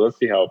wanted to, but let's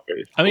see how it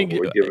finishes. I mean,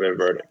 give it a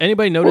verdict.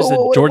 Anybody notice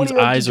that Jordan's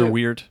eyes are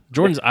weird?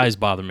 Jordan's eyes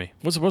bother me.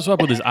 What's up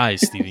with his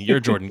eyes, Stevie? You're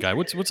a Jordan guy.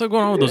 What's going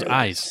on with those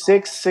eyes?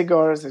 6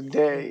 cigars a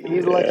day.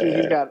 He's lucky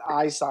he's got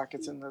eye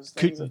sockets in those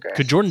things.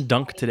 Could Jordan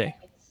dunk today?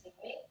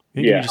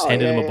 You think you just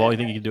handed him a ball? You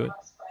think he could do it?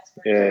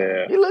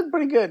 Yeah. He looked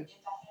pretty good.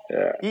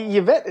 Yeah.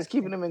 Yvette is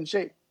keeping him in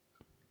shape.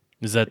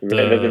 Is that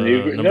number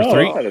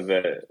 3? Not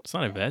Yvette. It's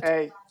not Yvette.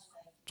 Hey,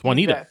 it's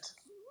Juanita. Yvette.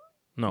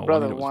 No,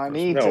 brother,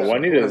 Juanita. No,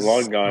 Juanita is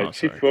long gone. Oh,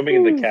 she's swimming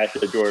in the cash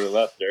that Jordan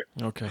left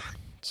her. Okay,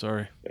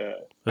 sorry. Yeah.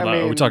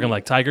 Are we talking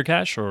like Tiger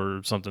Cash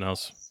or something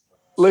else?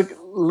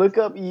 Look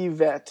up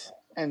Yvette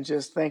and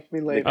just thank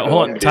me later.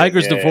 Hold on.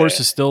 Tiger's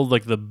divorce is still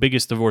like the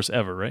biggest divorce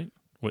ever, right?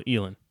 With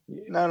Elon.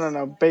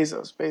 No.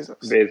 Bezos.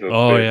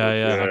 Oh,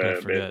 yeah. How can I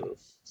forget? Bezos.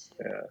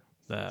 Yeah.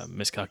 The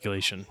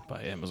miscalculation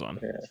by Amazon.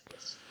 Yeah.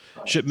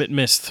 Shipment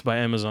missed by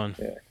Amazon.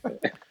 Yeah.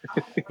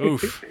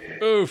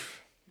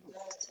 Oof.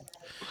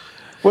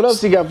 What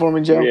else you got for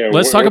me, Joe? Yeah,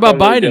 let's talk about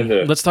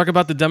Biden. Let's talk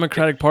about the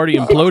Democratic Party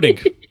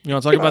imploding. You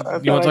want to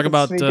talk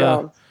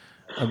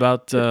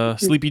about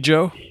Sleepy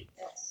Joe?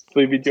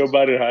 Sleepy Joe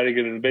Biden hiding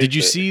in his basement. Did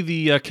you see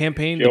the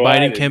campaign, the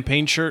Biden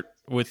campaign shirt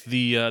with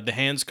the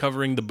hands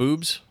covering the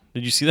boobs?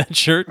 Did you see that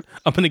shirt?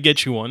 I'm gonna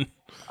get you one.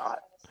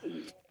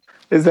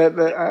 Is that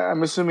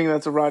I'm assuming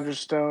that's a Roger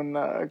Stone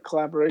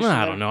collaboration?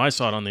 I don't know. I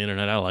saw it on the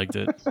internet. I liked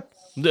it.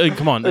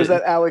 Come on. Is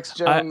that Alex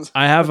Jones?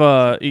 I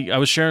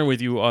was sharing with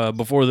you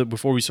before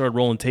we started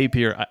rolling tape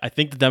here. I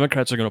think the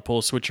Democrats are going to pull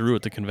a switcheroo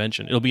at the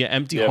convention. It'll be an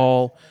empty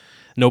hall.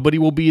 Nobody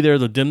will be there.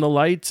 They'll dim the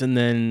lights, and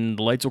then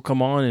the lights will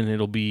come on, and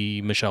it'll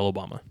be Michelle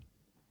Obama.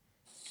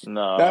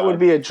 No, that would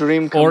be a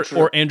dream come true.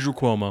 Or Andrew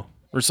Cuomo,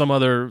 or some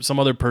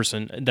other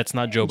person that's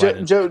not Joe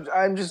Biden. Joe,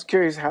 I'm just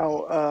curious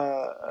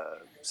how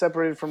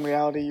separated from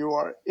reality you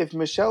are. If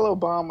Michelle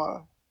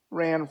Obama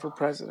ran for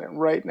president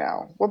right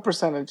now, what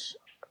percentage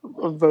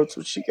of votes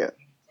would she get?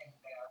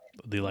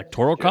 The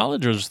Electoral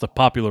College or just the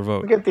popular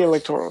vote? Forget the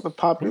electoral, the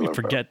popular vote.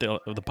 Forget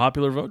the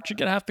popular vote. You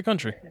get half the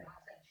country.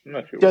 I'm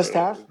not sure just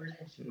half?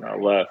 No,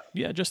 less.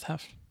 Yeah, just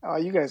half. Oh,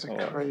 you guys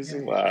are crazy.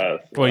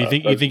 Less. Well,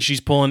 you think she's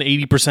pulling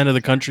 80% of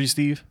the country,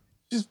 Steve?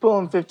 She's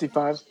pulling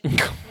 55.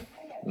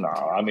 No,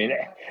 I mean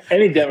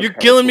any Democrat. You're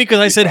killing me because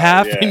I said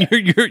half, yeah. and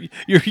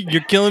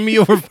you're killing me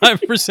over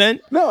 5%.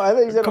 No, I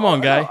think you said. Come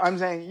on, guy. No, I'm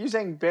saying you're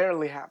saying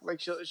barely half. Like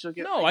she'll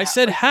get. No, like I half.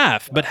 said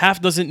half, but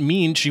half doesn't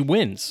mean she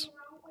wins.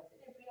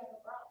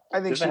 I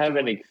think Doesn't have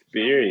any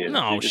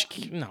experience.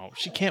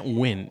 She can't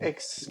win.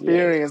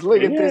 Experience.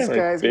 Look at this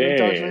guy's going to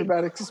talk to me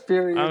about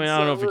experience. I mean, I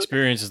don't know if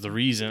experience is the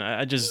reason.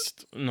 I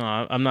just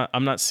I'm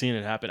not seeing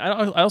it happen.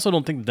 I also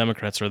don't think the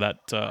Democrats are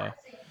that.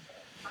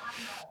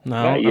 No,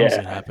 I don't see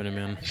it happening,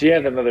 man. She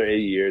has another 8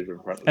 years in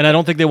front of her. And I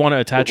don't think they want to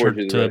attach her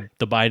to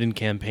the Biden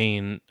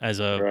campaign as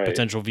a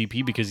potential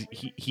VP because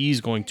he's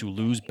going to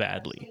lose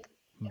badly.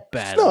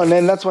 No, and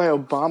then that's why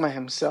Obama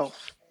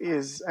himself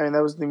is. I mean,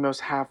 that was the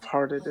most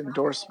half-hearted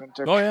endorsement.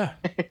 Oh yeah,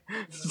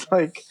 it's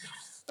like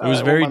it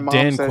was very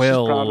Dan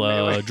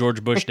Quayle,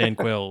 George Bush, Dan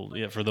Quayle.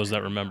 Yeah, for those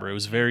that remember, it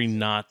was very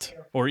not,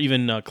 or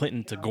even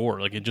Clinton to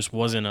Gore. Like it just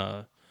wasn't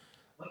a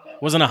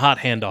hot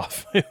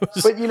handoff.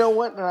 But you know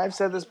what? And I've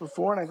said this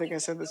before, and I think I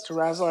said this to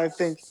Razzle. I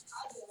think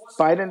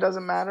Biden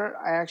doesn't matter.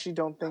 I actually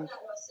don't think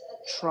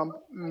Trump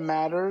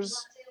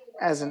matters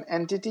as an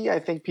entity. I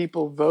think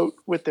people vote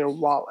with their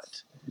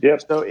wallet.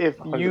 Yep. So if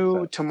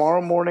you tomorrow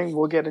morning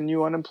will get a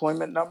new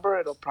unemployment number,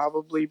 it'll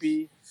probably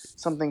be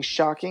something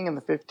shocking in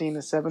the 15 to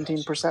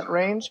 17%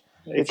 range.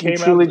 If you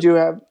truly do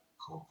have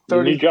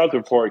 30, the new jobs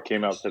report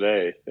came out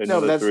today.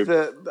 No, that's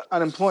the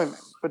unemployment.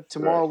 But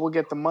tomorrow we'll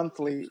get the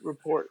monthly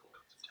report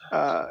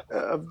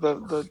of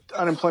the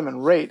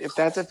unemployment rate. If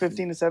that's at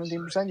 15 to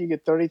 17%, you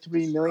get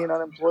 33 million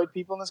unemployed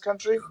people in this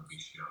country.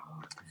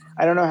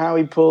 I don't know how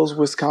he pulls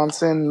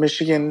Wisconsin,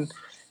 Michigan,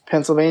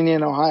 Pennsylvania,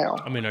 and Ohio.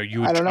 I mean, are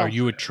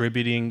you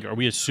attributing? Are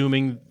we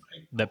assuming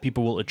that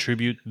people will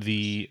attribute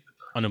the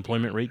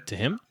unemployment rate to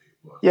him?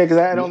 Yeah, because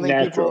I don't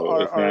think people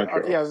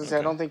are. Yeah, I was gonna say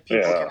I don't think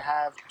people can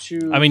have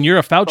two. I mean, you're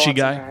a Fauci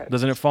guy.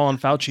 Doesn't it fall on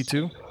Fauci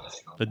too?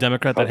 The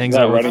Democrat that hangs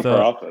out with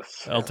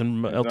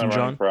Elton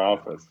John. For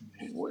office.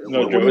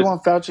 What do you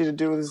want Fauci to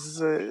do?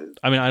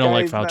 I mean, I don't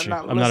like Fauci.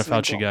 I'm not a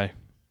Fauci guy.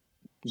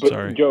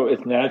 Sorry, Joe.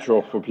 It's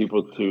natural for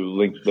people to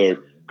link their.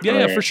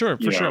 Yeah, for sure.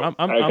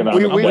 I'm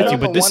with you,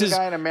 but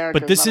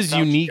this is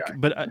unique. Guy.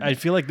 But I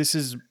feel like this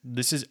is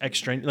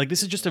extra. Like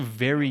this is just a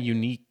very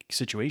unique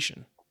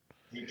situation.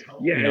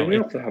 Yeah, and we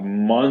also have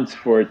months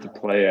for it to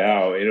play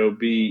out. It'll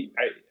be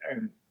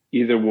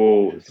either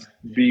we'll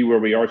be where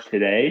we are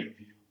today,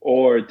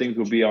 or things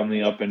will be on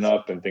the up and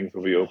up, and things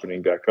will be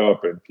opening back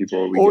up, and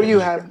people will be. Or you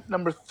have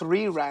number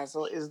 3,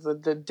 Razzle, is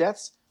the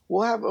deaths.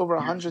 We'll have over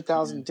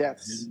 100,000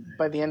 deaths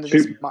by the end of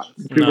this month.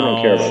 People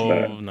don't care about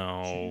that.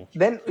 No.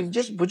 Then would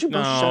you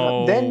both shut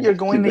up? Then you're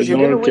going to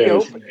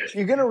reopen.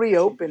 You're going to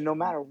reopen no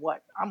matter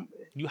what.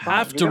 You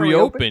have to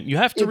reopen. You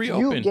have to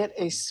reopen. If you get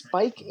a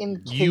spike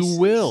in cases, you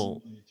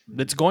will.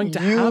 That's going to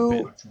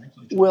happen.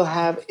 You will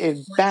have a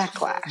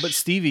backlash. But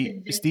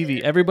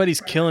Stevie,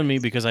 everybody's killing me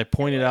because I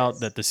pointed out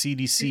that the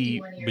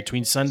CDC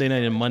between Sunday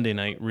night and Monday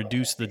night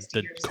reduced the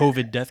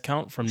COVID death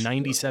count from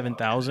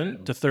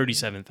 97,000 to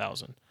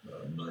 37,000.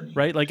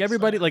 Right? Like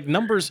everybody, like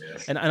numbers,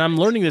 and I'm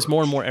learning this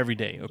more and more every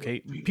day, okay?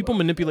 People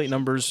manipulate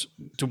numbers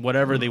to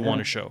whatever they want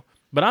to show.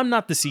 But I'm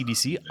not the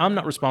CDC. I'm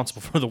not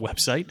responsible for the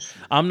website.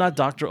 I'm not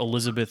Dr.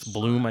 Elizabeth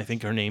Bloom, I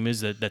think her name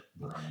is.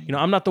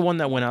 I'm not the one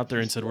that went out there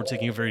and said we're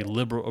taking a very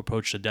liberal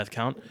approach to death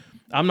count.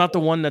 I'm not the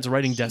one that's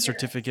writing death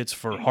certificates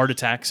for heart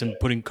attacks and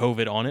putting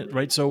COVID on it,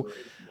 right? So,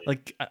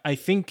 like, I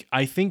think,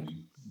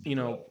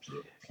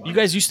 you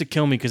guys used to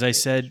kill me because I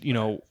said,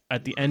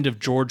 at the end of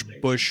George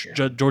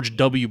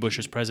W.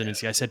 Bush's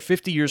presidency, I said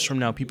 50 years from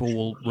now, people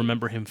will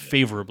remember him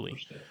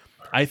favorably.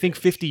 I think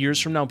 50 years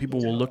from now, people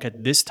will look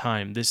at this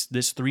time, this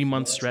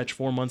 3-month stretch,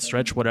 4-month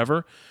stretch,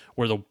 whatever,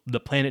 where the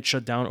planet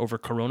shut down over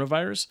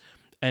coronavirus,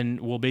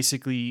 and will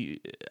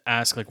basically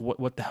ask, like,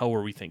 what the hell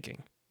were we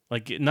thinking?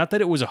 Like, not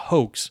that it was a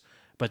hoax,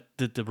 but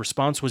that the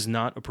response was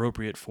not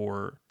appropriate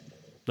for,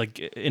 like,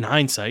 in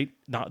hindsight,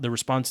 the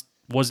response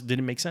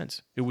didn't make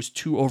sense. It was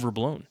too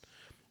overblown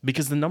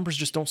because the numbers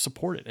just don't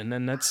support it. And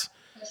then that's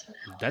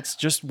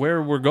just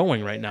where we're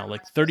going right now.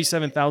 Like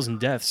 37,000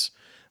 deaths.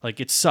 Like,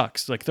 it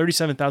sucks. Like,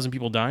 37,000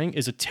 people dying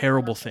is a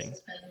terrible thing.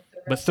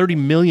 But 30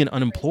 million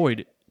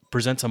unemployed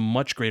presents a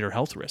much greater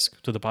health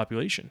risk to the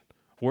population.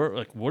 What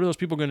are those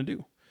people going to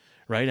do?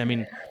 Right? I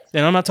mean,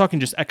 and I'm not talking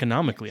just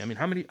economically. I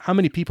mean, how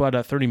many people out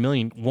of that 30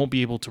 million won't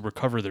be able to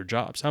recover their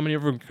jobs? How many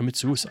of them commit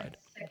suicide?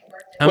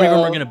 How many of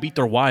them are going to beat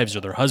their wives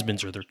or their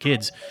husbands or their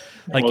kids?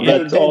 Like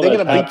they're going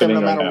to beat them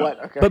no matter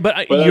what. Okay.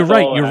 But you're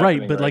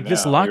right. But like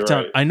this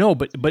lockdown, I know.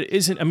 But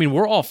isn't? I mean,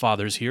 we're all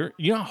fathers here.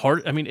 You know how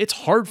hard? I mean, it's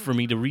hard for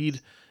me to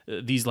read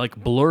these like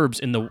blurbs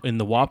in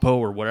the WAPO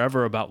or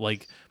whatever about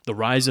like the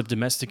rise of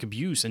domestic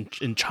abuse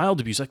and child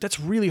abuse. Like that's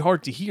really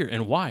hard to hear.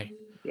 And why?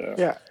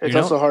 Yeah, it's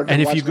also hard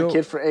to watch a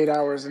kid for 8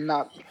 hours and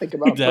not think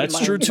about. That's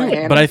true too.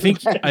 But I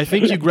think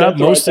you grab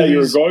most of these. You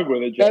were going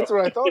with it, Joe. That's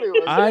where I thought he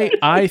was.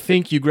 I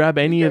think you grab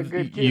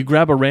you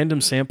grab a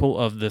random sample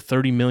of the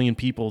 30 million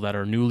people that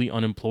are newly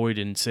unemployed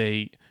and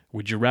say,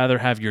 would you rather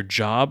have your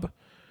job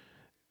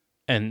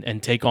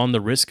and take on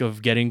the risk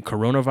of getting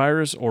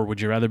coronavirus, or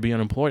would you rather be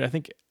unemployed? I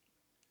think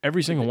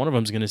every single one of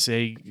them is going to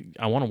say,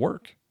 I want to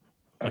work.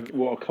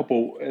 Well,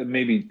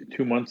 maybe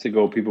 2 months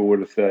ago, people would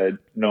have said,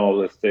 no,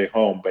 let's stay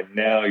home. But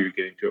now you're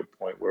getting to a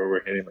point where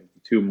we're hitting like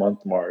the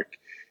 2-month mark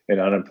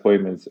and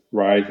unemployment's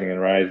rising and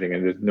rising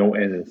and there's no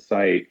end in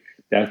sight.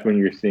 That's when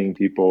you're seeing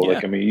people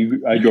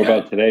I drove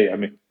out today. I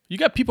mean, you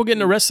got people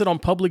getting arrested on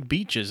public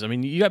beaches. I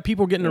mean, you got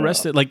people getting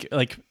arrested. Like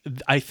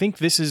I think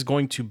this is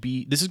going to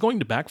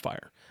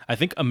backfire. I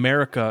think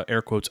America,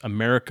 air quotes,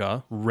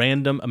 America,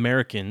 random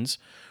Americans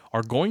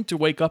are going to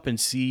wake up and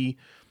see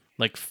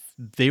like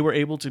they were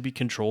able to be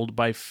controlled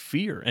by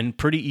fear and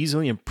pretty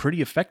easily and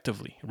pretty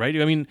effectively, right?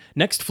 I mean,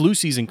 next flu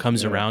season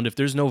comes around. If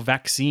there's no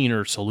vaccine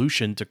or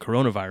solution to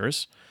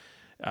coronavirus,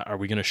 are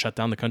we going to shut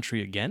down the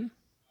country again?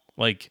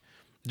 Like,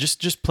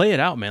 just play it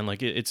out, man.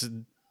 Like it's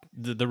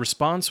the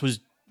response was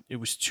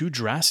too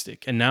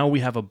drastic, and now we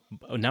have a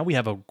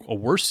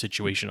worse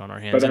situation on our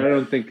hands. But I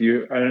don't think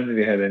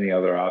they had any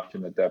other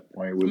option at that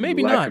point. With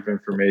maybe lack not of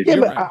information. Yeah,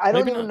 but I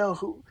don't even know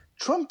who.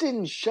 Trump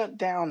didn't shut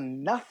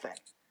down nothing.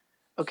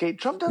 Okay,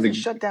 Trump doesn't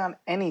shut down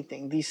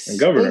anything. These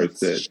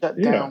states shut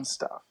down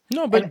stuff.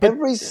 No, but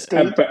every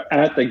state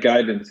at the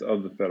guidance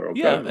of the federal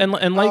government.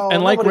 and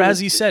like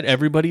Razzie said,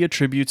 everybody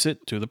attributes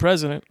it to the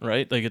president,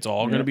 right? Like it's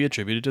all going to be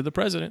attributed to the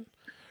president,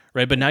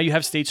 right? But now you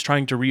have states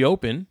trying to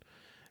reopen.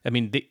 I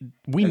mean,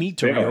 we need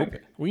to reopen.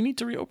 We need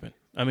to reopen.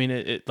 I mean,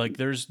 it like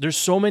there's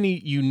so many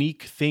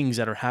unique things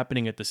that are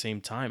happening at the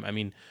same time. I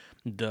mean,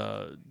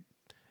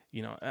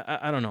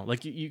 I don't know.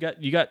 Like you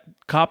got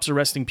cops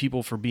arresting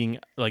people for being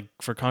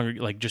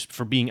just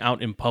for being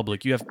out in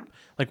public. You have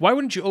like, why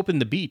wouldn't you open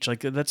the beach? Like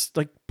that's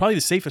like probably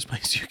the safest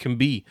place you can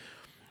be,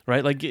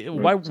 right? Like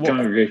why?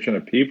 Congregation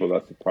of people.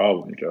 That's the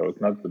problem, Joe.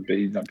 It's not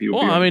not people.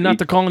 Well, I mean, not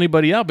to call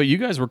anybody out, but you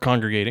guys were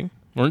congregating,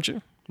 weren't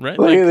you? Right?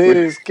 Look at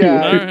this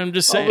guy. I'm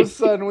just saying. All of a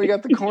sudden, we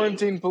got the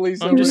quarantine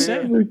police. I'm just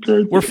saying.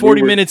 We're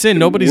 40 minutes in.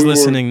 Nobody's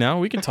listening now.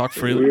 We can talk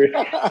freely.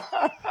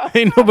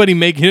 Ain't nobody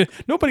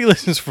nobody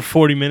listens for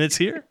 40 minutes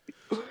here.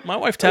 My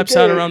wife taps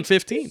out around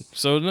 15,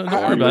 so don't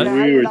worry about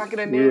it. You're not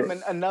going to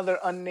name another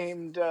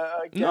unnamed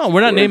guest. No,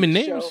 we're not naming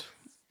names.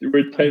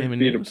 We're 10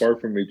 feet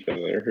apart from each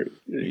other.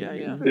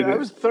 Yeah. I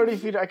was 30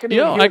 feet. I couldn't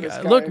even hear this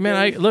guy. Look, man.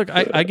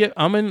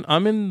 I'm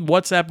in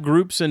WhatsApp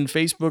groups and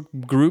Facebook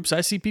groups.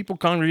 I see people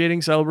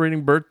congregating,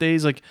 celebrating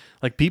birthdays. Like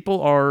people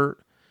are,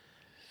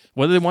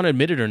 whether they want to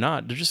admit it or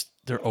not,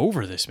 they're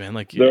over this, man.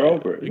 Like they're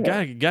over it. You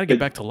gotta get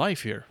back to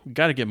life here.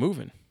 Got to get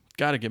moving.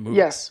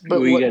 Yes,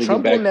 but what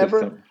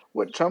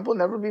Trump will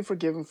never be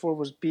forgiven for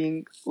was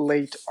being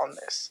late on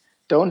this.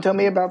 Don't tell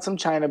me about some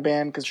China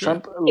ban, because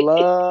Trump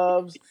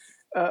loves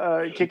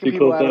kicking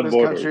people out of this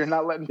country and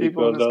not letting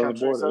people in this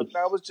country. So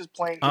that was just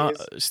playing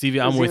Stevie,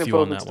 I'm with you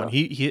on that one.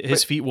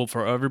 His feet will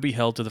forever be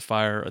held to the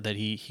fire that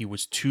he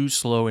was too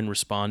slow in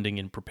responding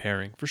and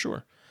preparing, for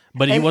sure.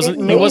 But he wasn't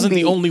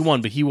the only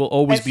one, but he will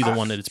always be the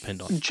one that it's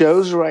pinned on.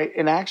 Joe's right.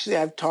 And actually,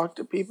 I've talked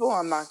to people.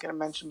 I'm not going to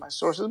mention my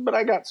sources, but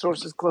I got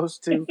sources close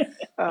to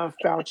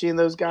Fauci and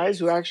those guys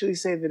who actually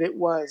say that it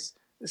was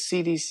the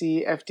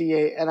CDC,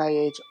 FDA,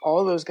 NIH.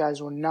 All those guys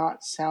were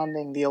not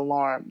sounding the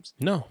alarms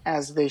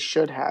as they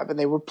should have. And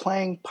they were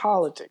playing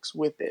politics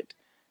with it,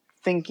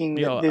 thinking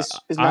that this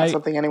is not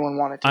something anyone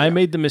wanted to do. I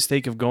made the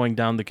mistake of going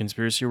down the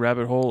conspiracy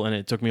rabbit hole, and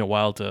it took me a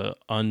while to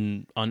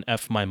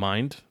un-F my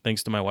mind.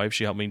 Thanks to my wife,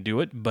 she helped me do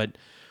it. But,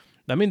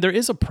 I mean, there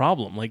is a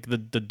problem. Like, the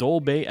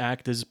Dole-Bay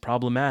Act is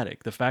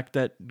problematic. The fact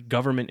that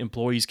government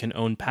employees can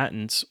own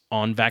patents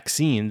on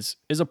vaccines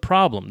is a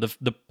problem.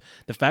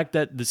 The fact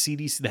that the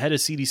CDC, the head of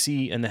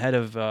CDC and the head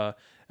of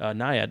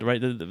NIAID, right,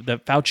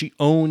 that Fauci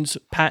owns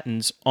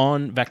patents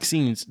on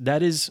vaccines,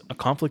 that is a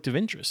conflict of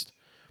interest.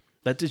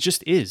 That it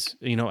just is,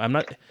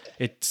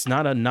 it's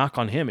not a knock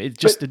on him.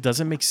 It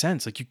doesn't make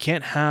sense. Like, you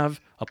can't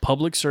have a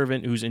public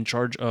servant who's in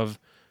charge of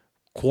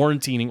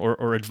quarantining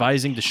or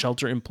advising to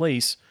shelter in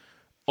place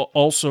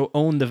also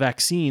own the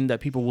vaccine that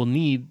people will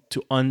need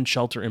to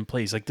unshelter in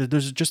place. Like,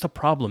 there's just a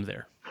problem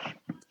there.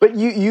 But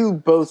you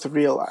both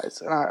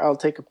realize, and I'll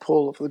take a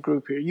poll of the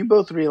group here. You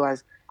both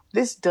realize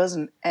this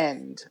doesn't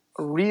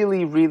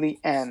really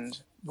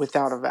end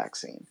without a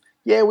vaccine.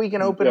 Yeah, we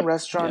can open a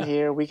restaurant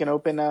here. We can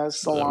open a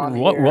salon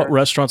here. What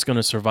restaurant's going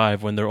to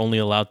survive when they're only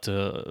allowed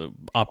to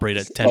operate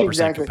at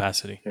 10%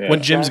 capacity? Yeah.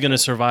 What gym's going to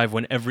survive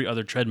when every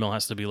other treadmill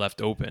has to be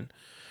left open?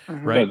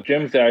 right? No,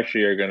 gyms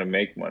actually are going to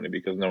make money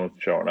because no one's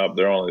showing up.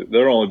 They're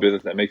only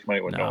business that makes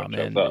money when no one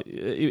shows up.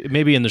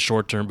 Maybe in the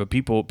short term, but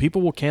people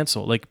will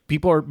cancel. Like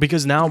people are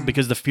because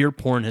the fear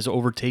porn has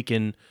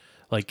overtaken.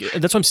 Like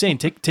that's what I'm saying.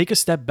 Take a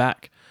step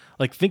back.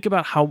 Like think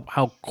about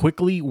how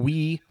quickly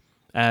we,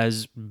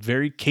 as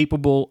very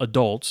capable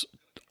adults,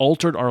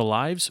 altered our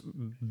lives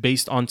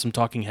based on some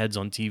talking heads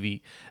on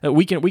TV.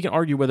 We can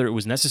argue whether it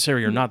was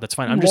necessary or not. That's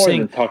fine. I'm just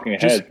saying. More than talking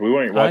heads. We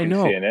weren't watching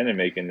CNN and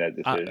making that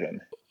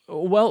decision.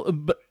 Well,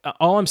 but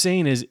all I'm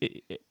saying is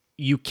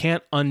you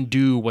can't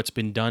undo what's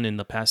been done in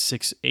the past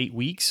 6-8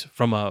 weeks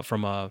from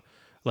a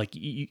like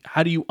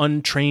how do you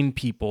untrain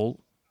people?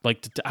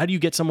 Like how do you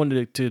get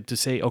someone to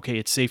say, okay,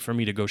 it's safe for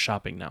me to go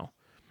shopping now,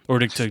 or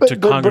to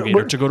congregate,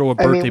 or to go to a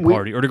birthday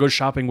party, or to go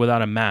shopping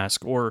without a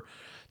mask, or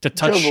to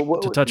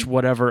touch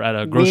whatever at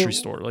a grocery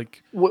store?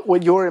 Like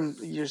what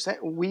you're saying,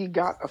 we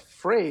got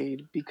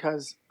afraid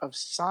because of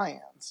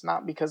science,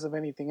 not because of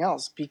anything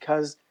else,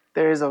 because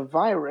there is a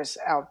virus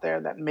out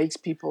there that makes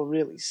people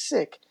really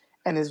sick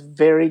and is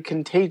very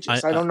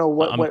contagious. I don't know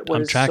what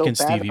I'm is tracking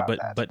so bad Stevie, about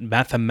that. But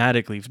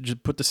mathematically,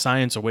 just put the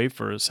science away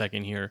for a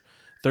second here.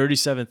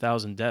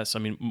 37,000 deaths. I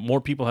mean, more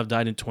people have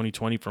died in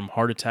 2020 from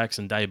heart attacks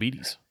and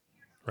diabetes.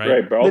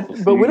 Right,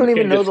 but we don't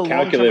even know the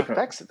long-term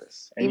effects of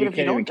this. And you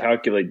can't even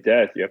calculate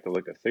death. You have to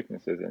look at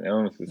sicknesses and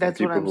illnesses. That's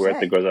and people what I'm who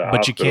have to go to the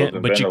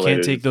hospitals. But you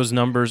can't take those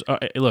numbers.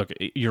 Look,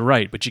 you're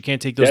right, but you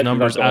can't take those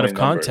numbers out of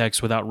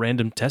context without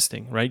random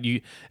testing, right?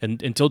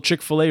 Until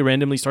Chick-fil-A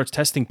randomly starts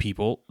testing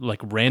people,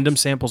 like random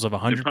samples of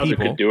 100 people. They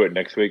could do it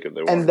next week if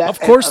they want. Of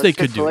course, they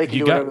could do it.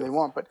 You got whatever they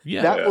want, but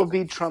that will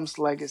be Trump's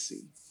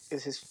legacy.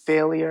 Is his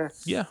failure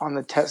on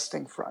the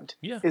testing front.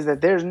 Is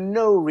that there's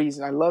no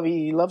reason.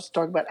 He loves to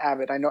talk about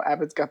Abbott. I know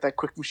Abbott's got that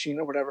quick machine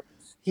or whatever.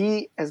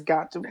 We have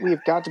got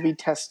to be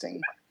testing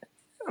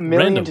 1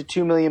 million to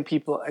 2 million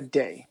people a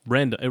day.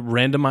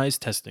 Randomized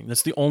testing.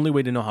 That's the only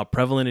way to know how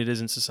prevalent it is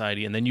in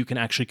society, and then you can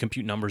actually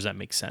compute numbers that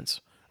make sense,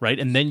 right?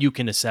 And then you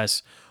can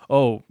assess,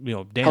 damn,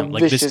 how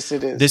like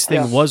this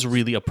thing was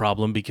really a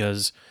problem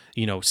because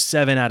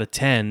 7 out of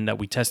 10 that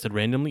we tested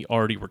randomly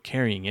already were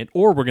carrying it,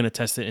 or we're going to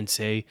test it and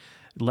say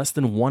less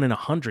than 1 in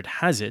 100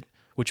 has it,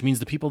 which means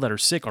the people that are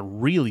sick are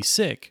really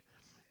sick,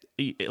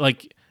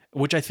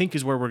 which I think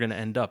is where we're going to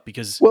end up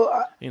because,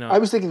 I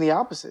was thinking the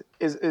opposite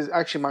is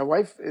actually my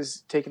wife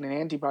is taking an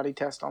antibody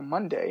test on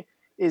Monday.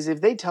 Is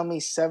if they tell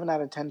me 7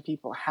 out of 10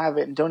 people have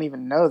it and don't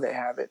even know they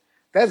have it,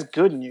 that's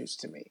good news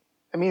to me.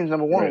 It means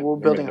number one, we're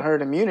building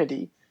herd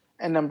immunity,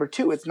 and number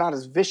two, it's not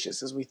as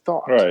vicious as we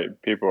thought. Right.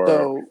 People are.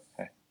 So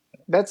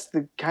that's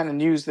the kind of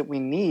news that we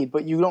need,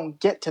 but you don't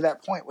get to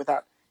that point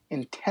without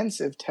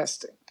intensive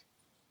testing.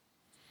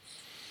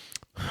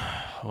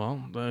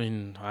 Well, I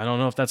mean, I don't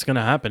know if that's going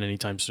to happen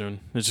anytime soon.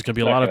 There's just going to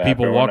be a lot of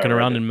people walking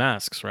around in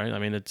masks, right? I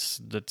mean,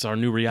 that's our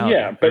new reality.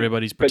 Yeah, but,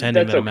 everybody's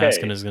pretending that a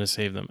mask is going to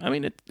save them. I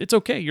mean, it's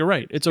okay. You're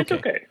right. It's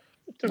okay.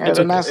 It's okay.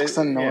 The mask's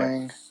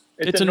annoying.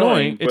 It's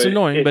annoying. It's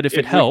annoying, but if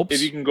it helps,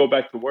 if you can go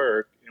back to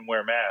work and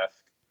wear a mask,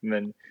 and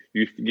then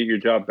you get your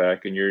job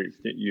back, and your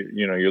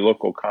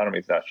local economy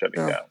is not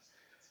shutting down.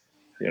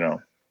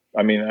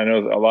 I mean, I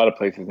know a lot of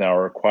places now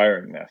are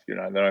requiring masks. They're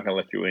not going to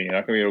let you in. You're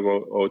not going to be able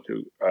to go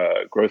to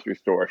a grocery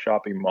store, a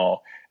shopping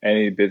mall,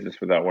 any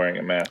business without wearing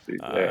a mask. That's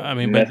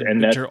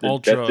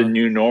the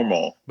new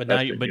normal.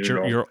 But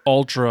your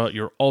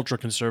ultra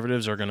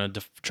conservatives are going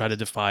to try to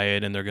defy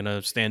it, and they're going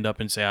to stand up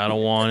and say, "I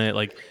don't want it."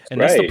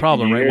 That's the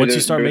problem, right? Once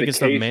you start making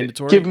stuff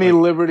mandatory, give me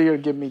liberty or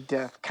give me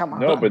death. Come on.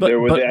 No, but there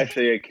was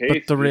actually a case.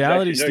 But the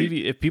reality,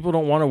 Stevie, if people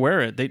don't want to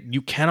wear it,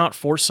 you cannot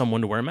force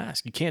someone to wear a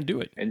mask. You can't do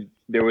it. And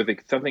there was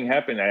something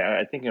happened,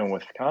 I think in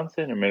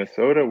Wisconsin or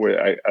Minnesota, where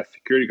a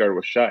security guard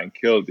was shot and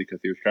killed because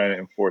he was trying to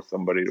enforce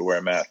somebody to wear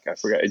a mask. I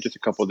forgot, just a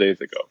couple of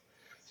days ago.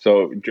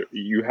 So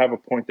you have a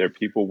point there.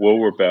 People will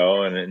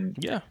rebel, and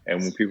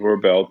when people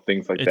rebel,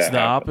 things like that happen.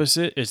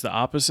 Opposite. It's the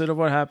opposite of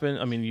what happened.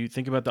 I mean, you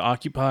think about the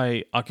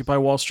Occupy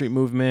Wall Street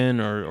movement,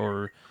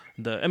 or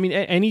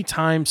any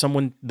time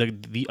someone,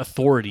 the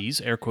authorities,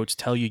 air quotes,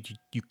 tell you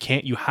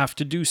can't, you have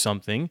to do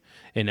something,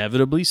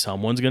 inevitably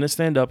someone's going to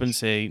stand up and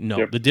say no.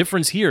 Yep. The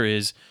difference here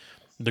is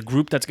the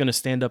group that's going to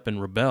stand up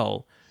and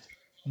rebel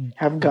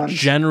have guns.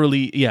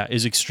 Generally,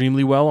 is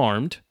extremely well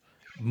armed.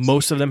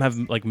 Most of them have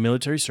like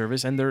military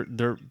service, and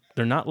they're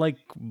not like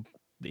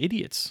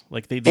idiots.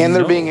 Like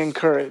they're being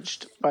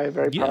encouraged by a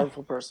very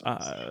powerful person.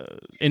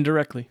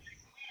 Indirectly.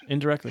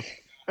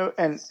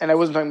 And I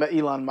wasn't talking about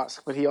Elon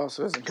Musk, but he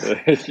also is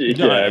encouraged.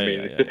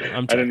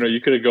 I don't know.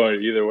 You could have gone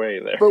either way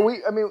there. But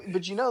we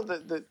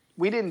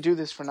didn't do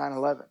this for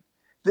 9/11.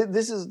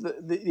 This is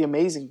the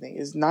amazing thing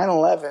is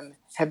 9/11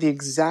 had the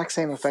exact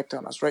same effect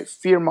on us, right?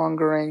 Fear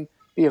mongering,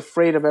 be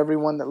afraid of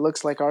everyone that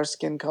looks like our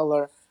skin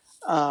color,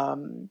 but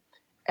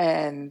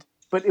they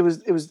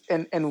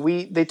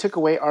took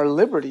away our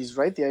liberties,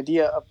 right? The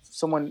idea of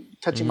someone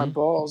touching my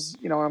balls,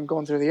 when I'm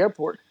going through the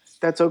airport.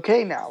 That's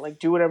okay now. Like,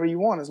 do whatever you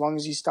want as long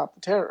as you stop the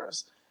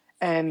terrorists.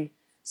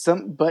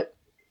 But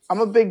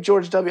I'm a big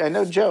George W. I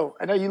know Joe.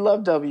 I know you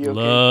love W. Okay?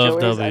 Love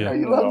Joe W. I know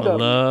you love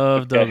W.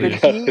 Love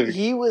W. But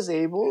he was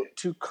able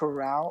to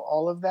corral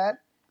all of that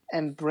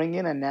and bring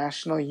in a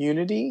national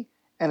unity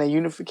and a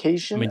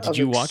unification. I mean, did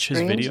you watch his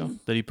video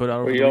that he put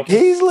out over the weekend?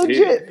 He's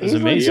legit. He's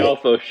amazing. He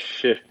also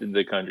shifted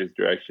the country's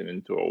direction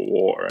into a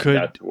war, and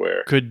that's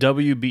where could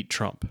W beat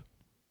Trump?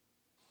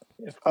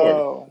 Of course.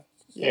 Oh,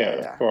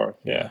 yeah, of course,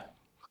 yeah.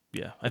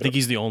 Yeah, I think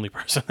he's the only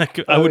person that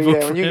could. I would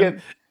vote for him. You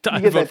get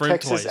that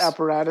Texas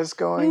apparatus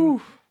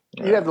going.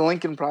 You have the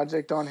Lincoln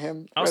Project on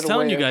him. I was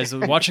telling you guys,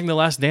 watching The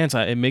Last Dance,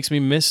 it makes me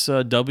miss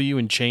W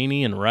and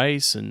Cheney and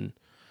Rice and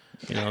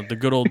the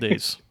good old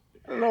days.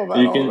 I don't know about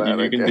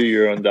you can do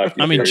your own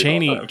documentary. I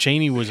mean,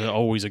 Cheney was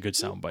always a good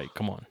soundbite.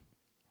 Come on.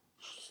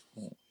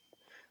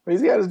 But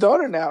he's got his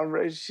daughter now.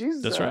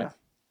 She's That's right.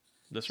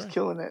 She's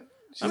killing it.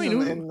 She's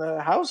in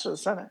the House or the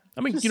Senate.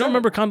 I mean, you don't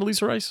remember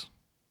Condoleezza Rice?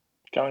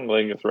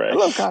 Condoleezza Rice. I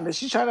love Condoleezza.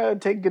 She's trying to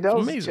take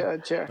Goodell's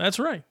chair. That's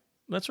right.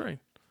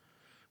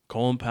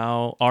 Colin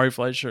Powell, Ari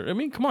Fleischer. I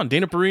mean, come on,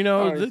 Dana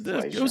Perino.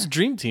 It was a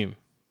dream team.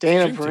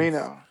 Dana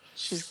Perino.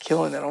 She's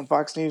killing it on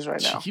Fox News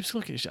right now. She keeps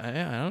looking.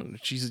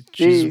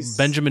 She's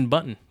Benjamin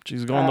Button.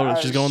 She's going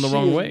the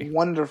wrong way.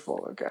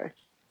 Wonderful. Okay.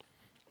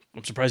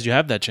 I'm surprised you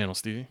have that channel,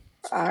 Stevie.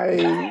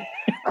 I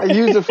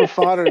use it for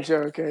fodder,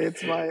 Joe. Okay,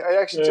 I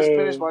actually just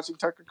finished watching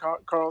Tucker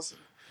Carlson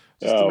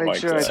just to make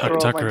sure I throw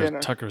up my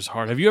dinner. Tucker's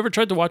hard. Have you ever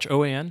tried to watch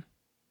OAN?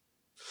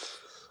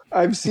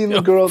 I've seen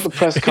the girl at the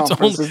press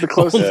conference. Is the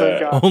closest I've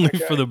got. Only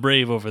for the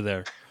brave over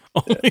there.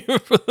 Only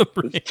for the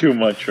brave. It's too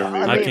much for me.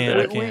 I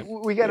can't.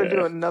 We got to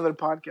do another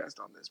podcast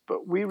on this,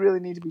 but we really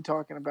need to be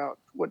talking about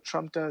what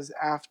Trump does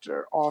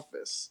after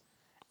office,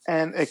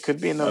 and it could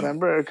be in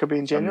November, it could be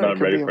in January, it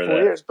could be in 4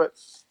 years. But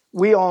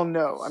we all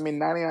know,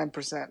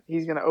 99%,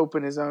 he's going to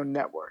open his own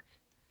network,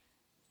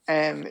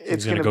 and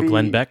it's going to go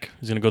Glenn Beck.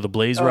 He's going to go the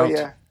Blaze route. Oh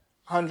yeah,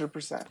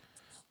 100%.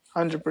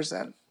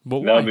 But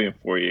why? That'll be in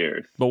 4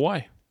 years. But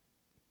why?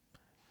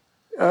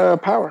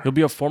 Power. He'll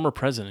be a former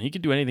president. He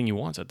could do anything he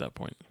wants at that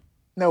point.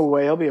 No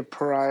way. He'll be a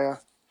pariah.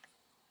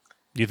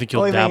 Do you think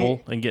he'll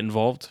dabble and get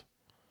involved?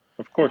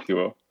 Of course he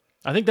will.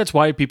 I think that's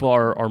why people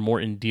are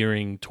more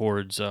endearing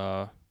towards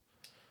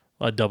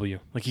W.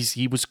 Like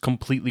he was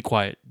completely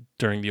quiet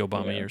during the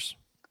Obama years.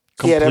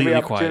 Completely he had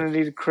every quiet.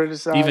 Opportunity to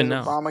criticize even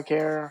now.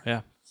 Obamacare.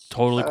 Yeah,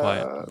 totally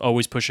quiet.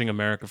 Always pushing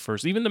America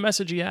first. Even the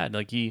message he had,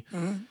 like he.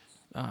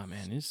 Oh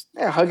man,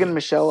 hugging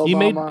Michelle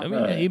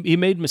Obama. He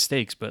made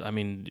mistakes, but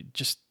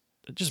just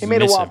he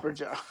made a Whopper,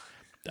 Joe.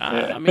 He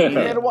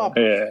made a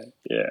Whopper.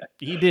 Yeah.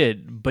 He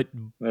did, but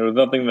there was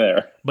nothing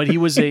there. But he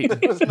was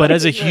but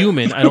as a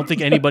human, I don't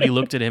think anybody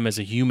looked at him as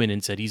a human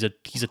and said he's a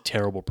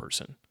terrible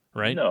person,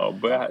 right? No,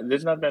 but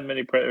there's not that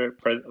many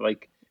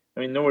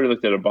nobody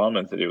looked at Obama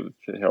and said he was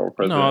a terrible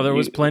president. No, there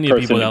was plenty of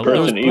people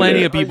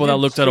that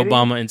looked at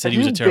Obama and said he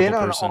was a terrible person.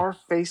 Have you been on our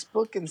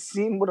Facebook and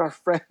seen what our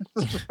friends?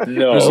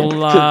 No, there's a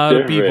lot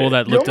of people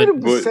that looked at.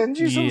 Send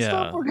you some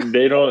stuff?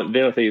 They don't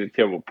say he's a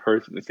terrible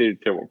person. They say he's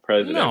a terrible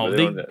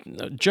president.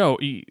 No, Joe.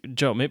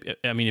 Maybe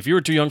if you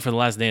were too young for The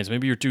Last Dance,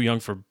 maybe you're too young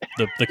for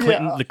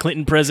the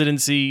Clinton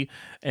presidency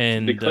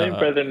and the Clinton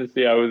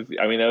presidency. That was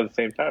the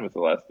same time as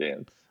The Last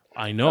Dance.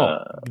 I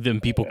know.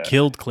 Then people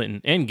killed Clinton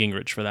and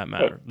Gingrich for that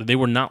matter. They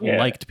were not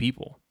liked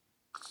people.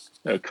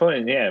 No,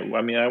 Clinton,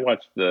 I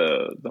watched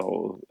the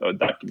whole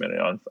documentary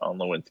on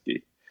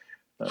Lewinsky.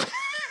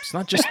 It's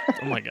not just,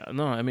 oh my God.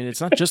 No,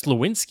 it's not just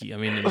Lewinsky.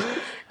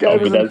 Guy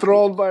was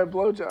enthralled by a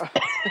blowjob.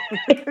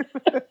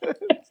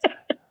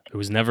 It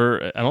was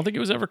never, I don't think it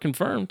was ever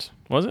confirmed,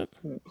 was it?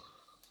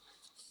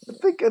 I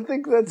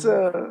think that's,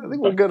 I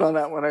think we're good on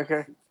that one,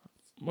 okay?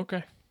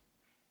 Okay.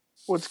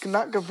 What's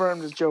not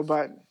confirmed is Joe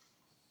Biden.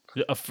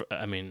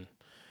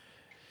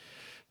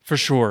 For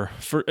sure.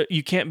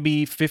 You can't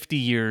be 50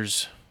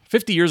 years.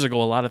 50 years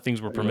ago, a lot of things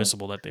were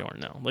permissible that they aren't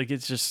now. Like,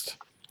 it's just,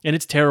 and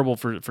it's terrible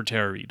for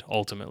Tara Reid,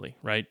 ultimately,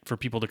 right? For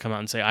people to come out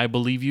and say, I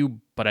believe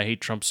you, but I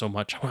hate Trump so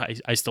much,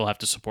 I still have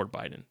to support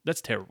Biden. That's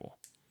terrible.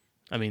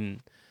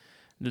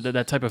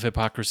 That type of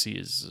hypocrisy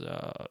is,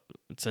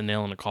 it's a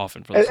nail in a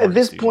coffin for the party,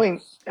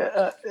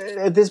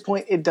 at this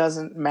point, it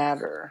doesn't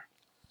matter.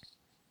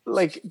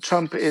 Like,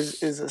 Trump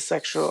is a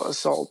sexual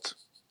assault.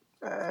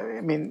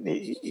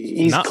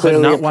 He's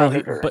clearly a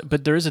predator.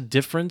 But there is a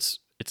difference.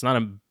 It's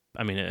not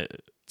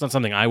it's not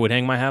something I would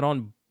hang my hat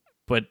on,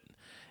 but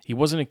he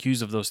wasn't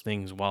accused of those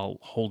things while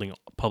holding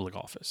public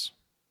office.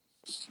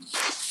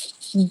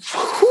 Who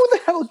the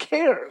hell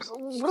cares?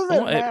 What does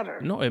that matter?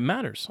 It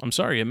matters. I'm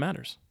sorry, it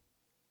matters.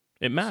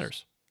 It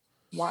matters.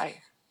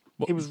 Why?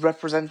 He was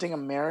representing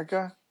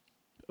America?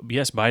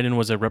 Yes, Biden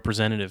was a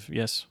representative,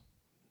 yes.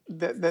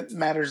 That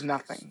matters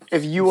nothing.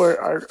 If you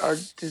are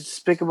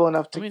despicable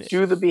enough to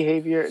do the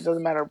behavior, it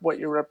doesn't matter what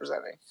you're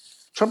representing.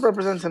 Trump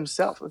represents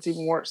himself. That's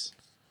even worse.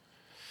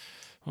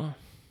 Well,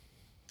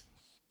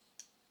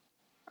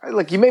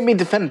 look, you made me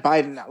defend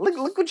Biden now.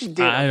 Look what you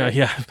did.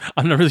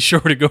 I'm not really sure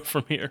where to go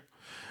from here.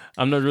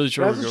 I'm not really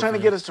sure. Razzle's trying to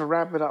get us to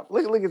wrap it up.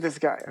 Look at this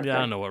guy. Okay? Yeah,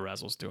 I don't know what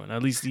Razzle's doing.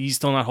 At least he's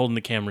still not holding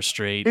the camera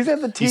straight. He's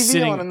at the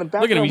TV on in the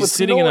background. Look at him. He's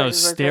sitting in a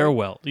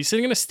stairwell. He's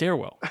sitting in a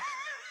stairwell.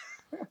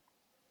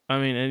 I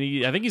mean,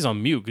 and I think he's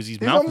on mute because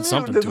he's mouthing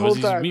something to us.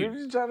 He's mute.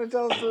 He's trying to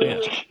tell us.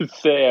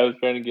 I was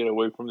trying to get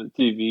away from the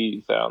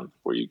TV sound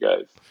for you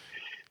guys.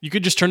 You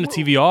could just turn the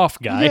TV off,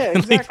 guy. Yeah,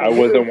 exactly. I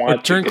wasn't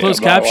watching. Turn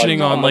closed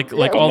captioning on,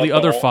 like all the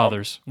other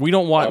fathers. We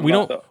don't watch.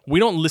 We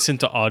don't listen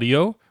to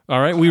audio. All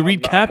right, we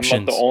read captions.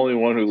 I'm not the only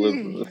one who lives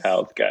in this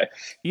house, guy.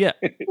 Yeah,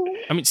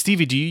 I mean,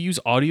 Stevie, do you use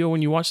audio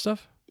when you watch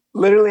stuff?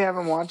 Literally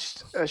haven't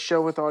watched a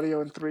show with audio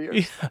in 3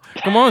 years. Yeah.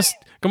 Come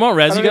on,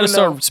 Raz, you got to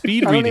start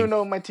speed reading. I don't even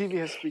know if my TV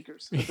has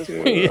speakers.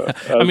 Yeah.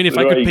 I mean, if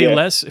I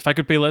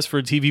could pay less for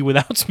a TV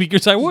without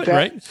speakers, I would,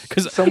 right?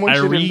 Because I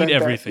read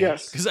everything.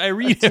 Because I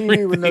read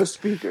everything. With no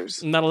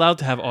speakers. I'm not allowed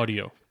to have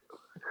audio.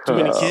 Too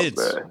many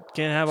kids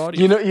can't have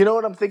audio. You know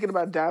what I'm thinking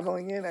about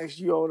dabbling in?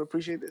 Actually, you all would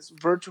appreciate this: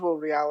 virtual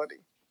reality.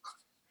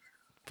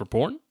 For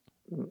porn?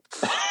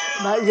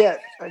 Not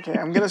yet. Okay,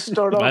 I'm gonna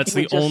start off. That's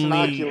the with just only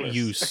Oculus.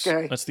 use.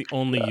 Okay. That's the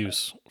only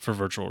use for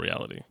virtual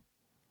reality.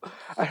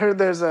 I heard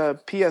there's a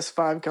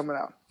PS5 coming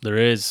out. There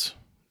is.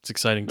 It's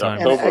exciting time.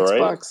 And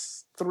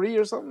Xbox 3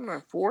 or something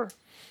or 4.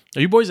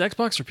 Are you boys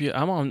Xbox or PS?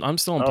 I'm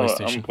still on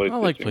PlayStation. I'm PlayStation. I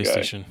like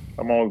PlayStation.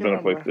 I'm always been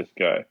a PlayStation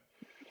guy.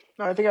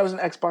 No, I think I was an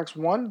Xbox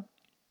One.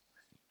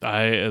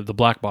 The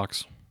black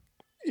box.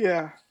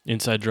 Yeah.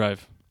 Inside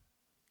Drive.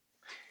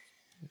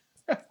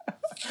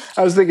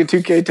 I was thinking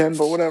 2K10,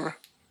 but whatever.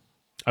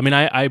 I mean,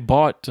 I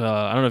bought.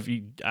 I don't know if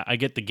I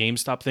get the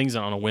GameStop things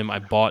on a whim. I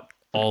bought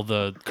all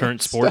the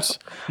current sports.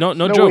 No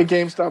joke. No way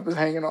GameStop is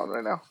hanging on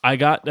right now.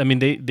 I mean,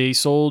 they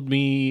sold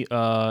me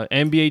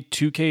NBA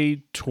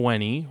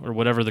 2K20 or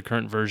whatever the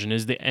current version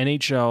is, the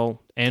NHL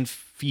and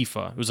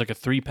FIFA. It was like a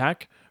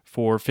 3-pack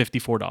for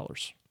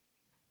 $54.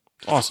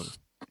 Awesome.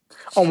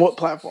 On what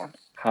platform?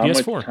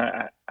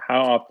 PS4.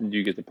 How often do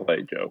you get to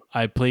play, Joe?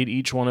 I played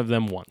each one of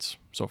them once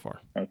so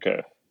far.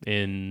 Okay.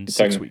 In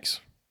 6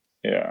 weeks.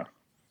 Yeah.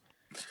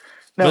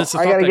 No,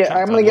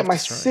 I'm gonna get my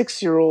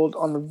 6-year-old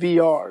on the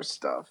VR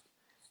stuff,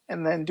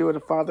 and then do it a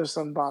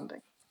father-son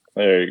bonding.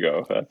 There you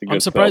go. That's a good. I'm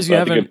surprised you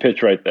haven't. A good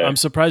pitch right there. I'm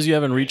surprised you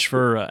haven't reached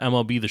for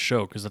MLB The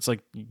Show because that's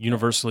like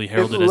universally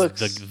heralded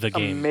as the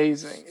game.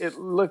 Amazing. It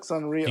looks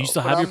unreal. Do you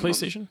still have your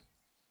PlayStation?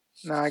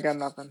 No, I got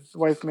nothing. The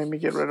wife made me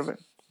get rid of it.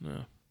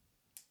 No.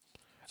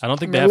 I don't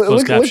think they have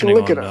closed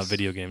captioning on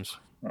video games.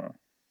 Oh.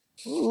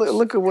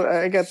 Look at what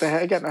I got.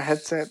 I got no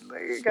headset.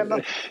 I got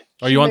nothing.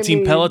 Are you on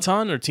Team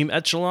Peloton or Team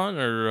Echelon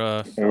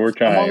or? We're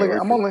trying.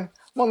 I'm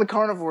on the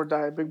carnivore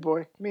diet, big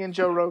boy. Me and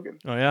Joe Rogan.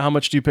 Oh yeah, how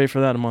much do you pay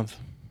for that a month?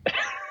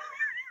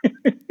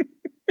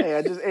 Hey,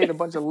 I just ate a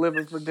bunch of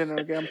liver for dinner.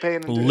 Okay, I'm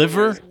paying.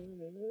 Liver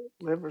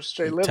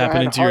straight liver.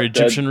 Tapping into your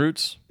Egyptian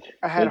roots.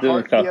 I had that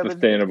doesn't sound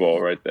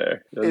sustainable right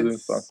there.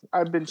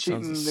 I've been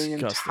cheating the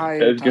entire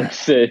time. I was gonna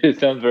say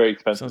it sounds very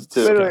expensive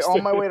too. Literally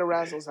on my way to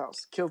Razzle's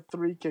house, killed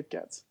 3 Kit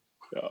Kats.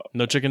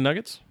 No chicken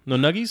nuggets? No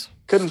nuggies?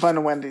 Couldn't find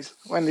a Wendy's.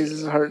 Wendy's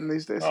is hurting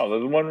these days. Oh,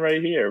 there's one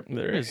right here.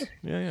 There is.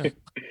 Yeah.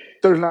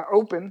 They're not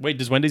open. Wait,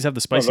 does Wendy's have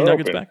the spicy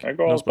nuggets open. back? I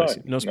go No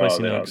spicy nugs. No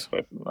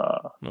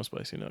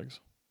spicy nugs.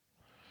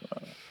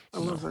 I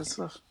love that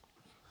stuff.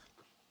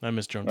 I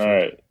miss junk food. All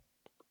right.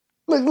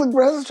 Look,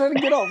 Brazzle's trying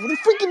to get off. He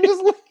freaking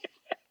just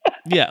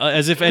Yeah,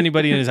 as if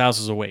anybody in his house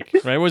is awake,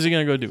 right? What's he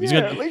gonna go do? He's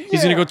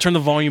gonna go turn the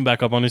volume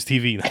back up on his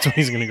TV. That's what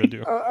he's gonna go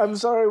do. I'm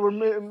sorry, we're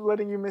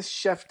letting you miss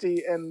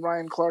Shefty and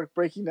Ryan Clark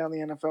breaking down the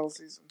NFL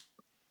season.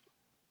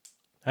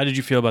 How did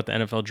you feel about the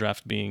NFL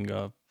draft being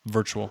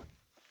virtual?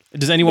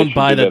 Does anyone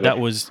buy that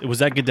was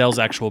that Goodell's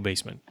actual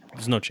basement?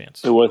 There's no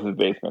chance. It was his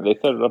basement. They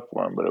set it up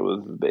for him, but it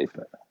was his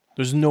basement.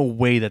 There's no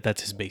way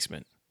that's his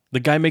basement. The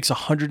guy makes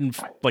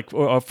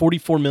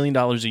 $44 million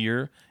a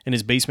year, and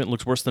his basement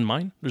looks worse than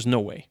mine. There's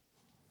no way.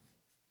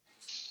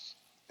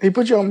 He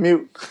put you on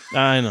mute.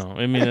 I know.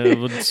 I mean,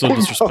 it's so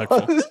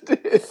disrespectful.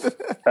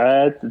 I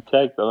had to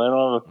check them. I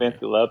don't have a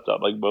fancy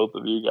laptop like both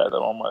of you guys.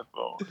 I'm on my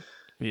phone.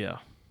 Yeah.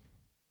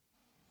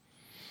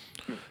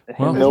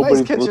 Well,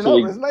 it's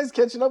nice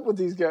catching up with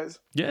these guys.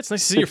 Yeah, it's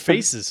nice to see your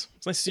faces.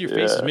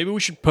 Maybe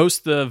we should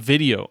post the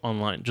video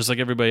online, just like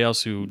everybody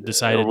else who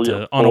decided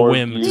on a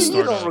whim to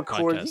start a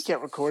podcast. You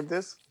can't record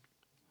this.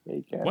 Yeah,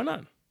 you can. Why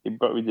not?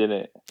 But we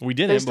didn't. We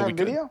didn't, but we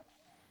could. Video?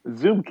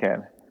 Zoom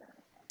can.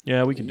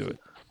 Yeah, we can do it.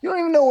 You don't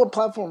even know what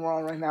platform we're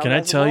on right now. Can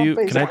I tell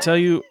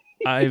you?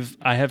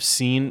 I have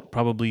seen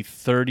probably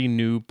 30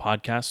 new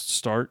podcasts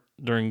start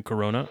during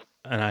Corona,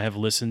 and I have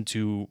listened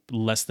to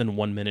less than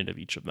 1 minute of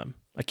each of them.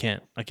 I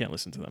can't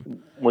listen to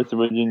them. What's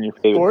originally your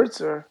favorite?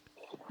 Sports or?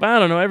 I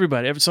don't know.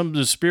 Everybody. Some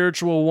there's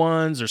spiritual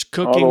ones. There's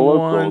cooking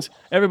ones.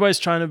 Everybody's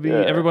trying to be.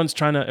 Yeah. Everyone's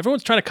trying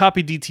to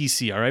copy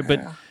DTC. All right,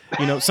 but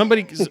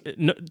somebody.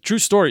 True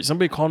story.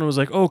 Somebody called and was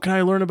like, "Oh, can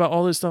I learn about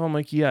all this stuff?" I'm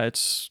like, "Yeah,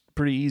 it's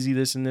pretty easy.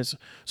 This and this."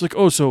 It's like,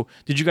 "Oh, so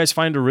did you guys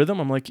find a rhythm?"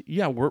 I'm like,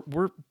 "Yeah,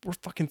 we're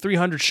fucking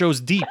 300 shows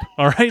deep.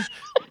 All right,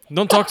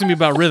 don't talk to me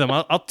about rhythm.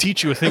 I'll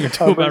teach you a thing or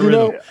two about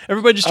rhythm."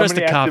 Everybody just tries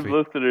to copy. How many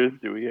active listeners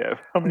do we have?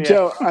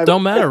 Joe,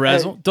 don't matter,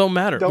 Razzle. Don't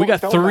matter. We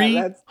got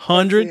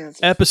 300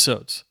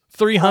 episodes.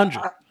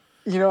 300.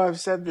 I've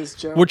said this,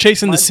 Joe. We're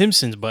chasing The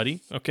Simpsons,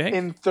 buddy. Okay.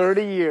 In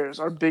 30 years,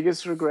 our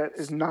biggest regret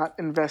is not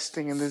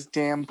investing in this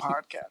damn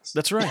podcast.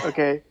 That's right.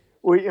 Okay.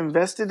 We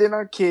invested in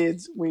our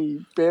kids.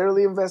 We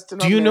barely invested in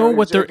Do our you know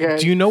what marriage, they're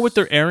okay? Do you know what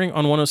they're airing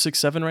on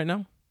 106.7 right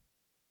now?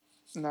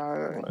 No,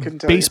 I couldn't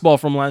tell Baseball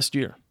from last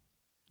year.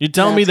 You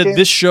tell me that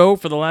this show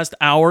for the last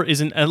hour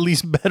isn't at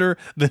least better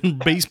than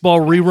baseball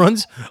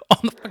reruns on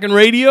the fucking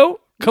radio?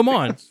 Come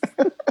on.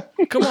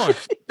 Come on.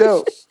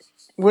 No,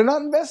 we're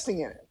not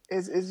investing in it.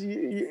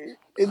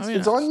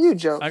 It's on you,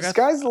 Joe. The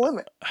sky's the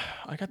limit.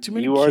 I got too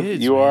many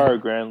kids. You are a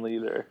grand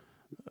leader.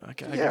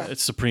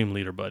 It's Supreme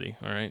Leader, buddy.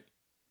 All right?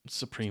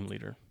 Supreme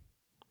Leader.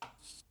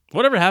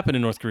 Whatever happened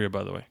in North Korea,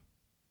 by the way?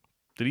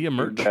 Did he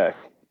emerge? He's back.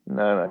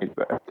 No, he's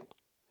back.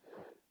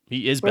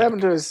 He is back. What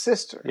happened to his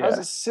sister? Yeah. How's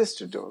his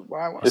sister doing?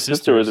 His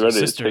sister was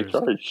ready to take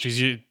charge. She's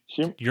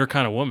your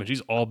kind of woman. She's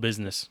all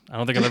business. I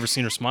don't think I've ever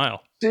seen her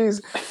smile.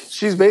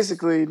 She's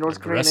basically North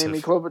Korean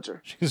Amy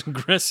Klobuchar. She's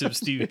aggressive,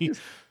 Stevie.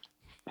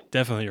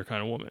 Definitely your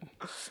kind of woman.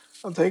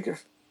 I'll take her.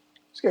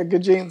 She's got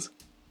good genes.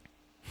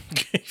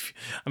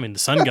 I mean, the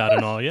sun god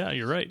and all. Yeah,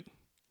 you're right.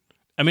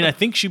 I mean, I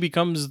think she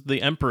becomes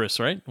the empress,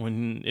 right?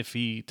 If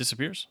he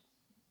disappears.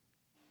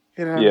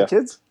 He don't have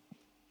kids?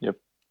 Yep.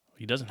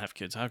 He doesn't have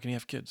kids. How can he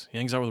have kids? He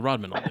hangs out with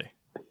Rodman all day.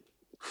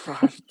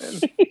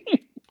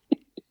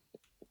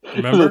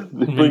 Rodman.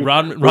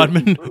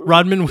 Remember?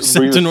 Rodman was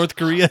sent to North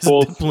Korea as a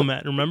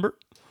diplomat, remember?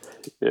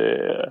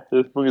 Yeah.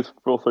 This brings us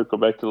full circle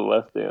back to The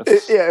Last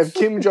Dance. If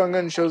Kim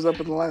Jong-un shows up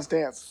in The Last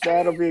Dance,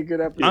 that'll be a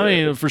good episode. I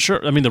mean, for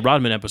sure. I mean, the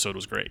Rodman episode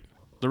was great.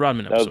 The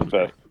Rodman episode was the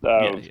best.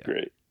 That was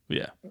great.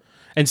 Yeah.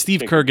 And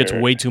Steve Kerr gets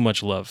way too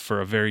much love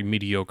for a very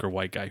mediocre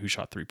white guy who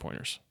shot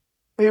 3-pointers.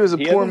 He was a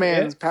poor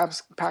man's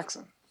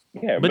Paxson.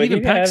 Yeah, but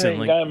even Paxson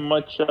hasn't gotten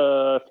much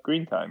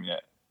screen time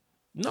yet.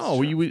 No,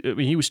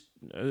 he was.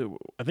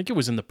 I think it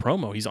was in the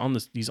promo. Was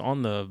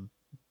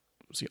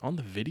he on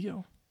the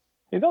video?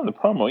 He's on the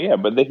promo, yeah,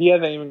 but he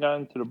hasn't even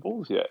gotten to the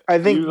Bulls yet. I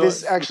think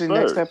next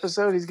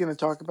episode, he's going to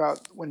talk about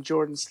when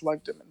Jordan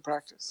slugged him in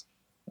practice.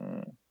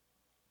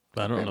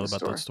 I don't know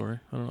about that story.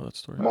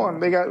 Come on,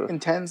 they got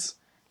intense,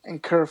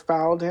 and Kerr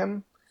fouled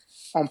him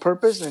on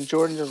purpose, and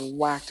Jordan just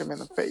whacked him in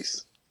the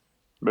face.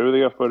 Maybe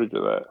they got footage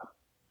of that.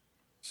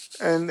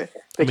 And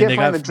they can't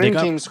find the Dream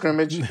Team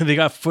scrimmage. They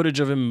got footage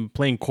of him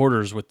playing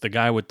quarters with the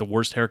guy with the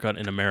worst haircut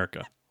in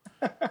America.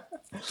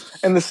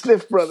 And the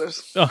Sniff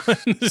brothers. Oh,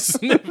 the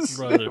Sniff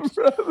brothers.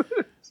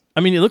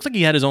 I mean, it looked like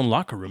he had his own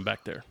locker room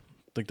back there.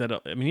 Like that.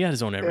 I mean, he had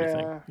his own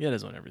everything. Yeah. He had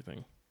his own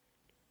everything.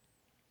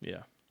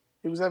 Yeah.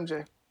 He was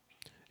MJ.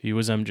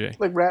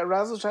 Like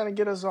Razzle's trying to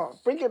get us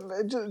off. Bring it.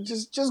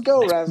 Just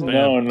go, Razzle.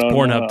 No.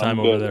 Pornhub time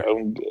over there.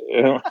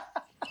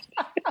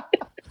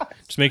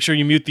 Just make sure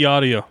you mute the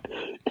audio.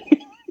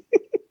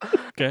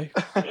 Okay.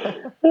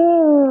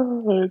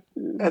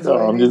 That's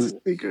all I need.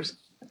 Speakers.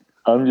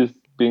 I'm just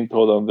being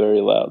told I'm very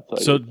loud.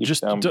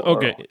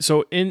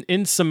 So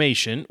in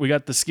summation, we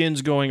got the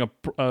Skins going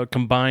a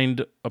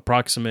combined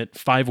approximate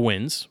 5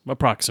 wins.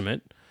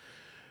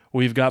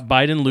 We've got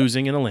Biden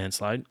losing in a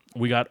landslide.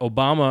 We got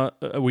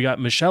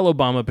Michelle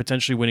Obama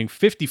potentially winning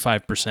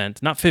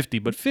 55%, not 50,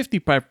 but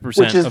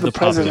 55% of the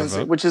popular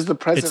vote. Which is the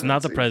presidency. It's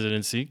not the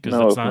presidency because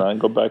it's not.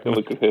 Go back and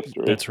look at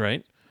history. That's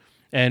right.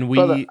 And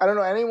Brother, I don't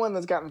know anyone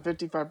that's gotten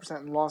 55%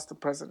 and lost the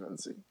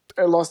presidency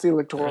or lost the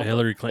electoral.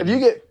 Hillary Clinton. If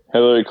you get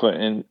Hillary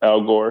Clinton,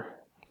 Al Gore.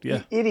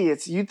 Yeah.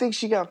 Idiots. You think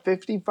she got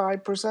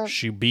 55%?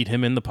 She beat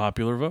him in the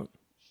popular vote.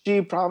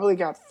 She probably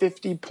got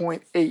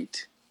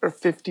 50.8 or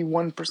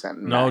 51% max.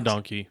 No,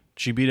 donkey.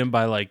 She beat him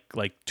by like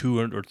 2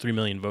 or 3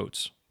 million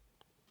votes.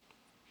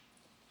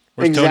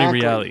 Where's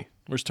Tony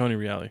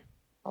Reali?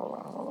 Hold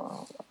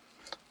on.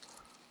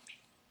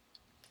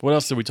 What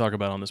else did we talk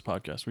about on this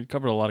podcast? We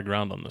covered a lot of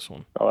ground on this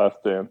one. The Last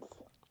Dance.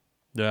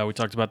 Yeah, we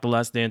talked about The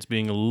Last Dance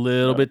being a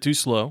little bit too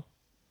slow.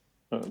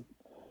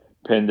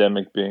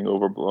 Pandemic being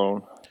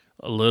overblown.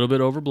 A little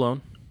bit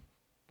overblown.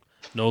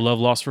 No love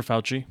lost for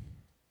Fauci.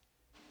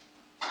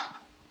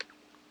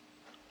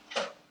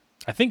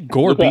 I think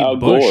Gore beat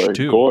Bush,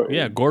 too.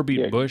 Gore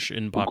beat Bush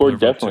in popular vote,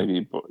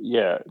 definitely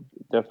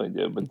definitely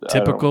did. But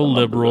typical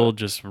liberal,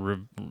 just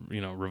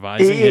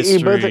revising history.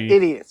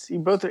 You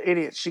both are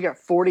idiots. She got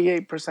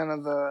 48%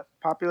 of the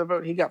popular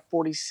vote. He got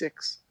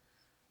 46%.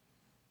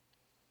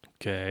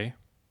 Okay.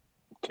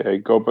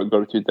 Go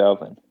to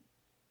 2000.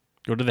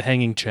 Go to the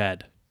hanging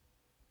Chad.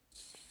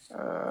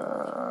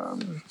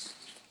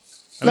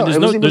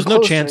 There's no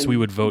chance we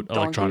would vote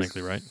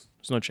electronically, right?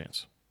 There's no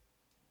chance.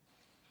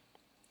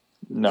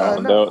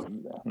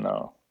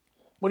 No.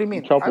 What do you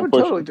mean? Trump I would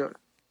totally do it.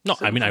 No,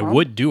 I mean, I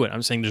would do it.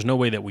 I'm saying there's no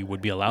way that we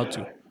would be allowed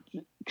to.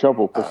 Trump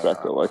will push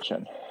back the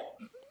election.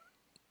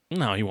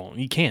 No, he won't.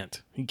 He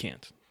can't.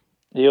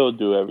 He'll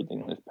do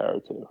everything in his power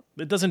to.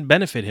 It doesn't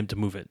benefit him to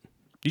move it.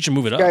 You should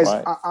move it up. Guys,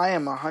 I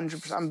am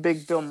 100%. I'm a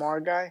big Bill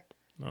Maher guy.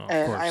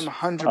 And I'm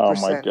 100%. Oh,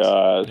 my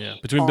God. Yeah.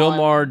 Between Bill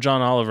Maher,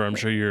 John Oliver, I'm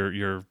sure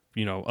you're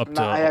up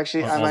to. I'm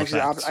actually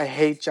I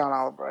hate John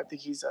Oliver. I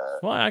think he's a.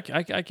 Well, I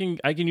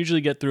can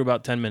usually get through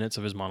about 10 minutes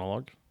of his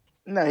monologue.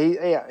 No,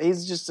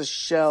 he's just a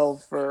shell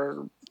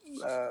for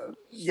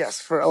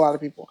for a lot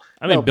of people.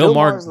 I mean, Bill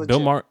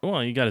Maher.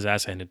 Well, he got his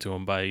ass handed to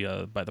him by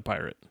the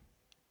pirate.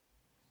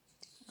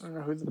 I don't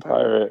know who's the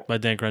Pirate. By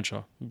Dan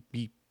Crenshaw.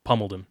 He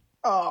pummeled him.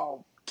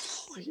 Oh,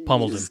 please.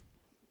 Pummeled him.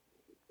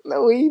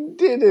 No, he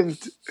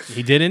didn't.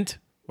 He didn't?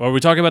 Or are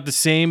we talking about the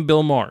same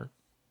Bill Maher?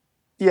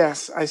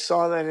 Yes, I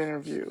saw that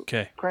interview.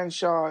 Okay.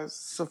 Crenshaw is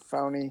so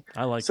phony.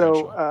 I like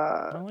Crenshaw.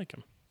 I like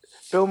him.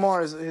 Bill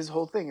Maher, his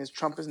whole thing is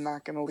Trump is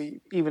not going to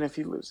leave, even if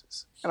he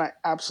loses. And I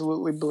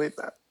absolutely believe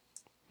that.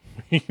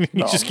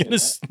 Where is he going to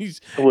stay?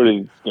 Where's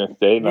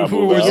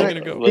he going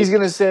to go? He's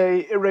going to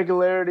say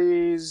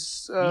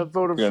irregularities,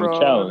 voter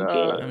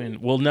fraud. I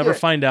mean, we'll never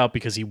find out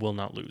because he will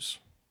not lose.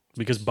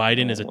 Because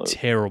Biden is a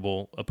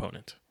terrible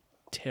opponent.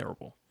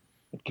 Terrible.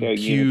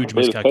 Huge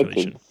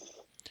miscalculation.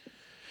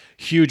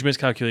 Huge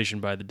miscalculation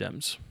by the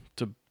Dems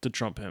to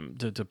trump him,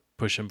 to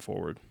push him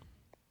forward.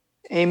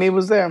 Amy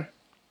was there.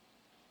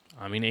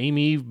 I mean,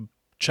 Amy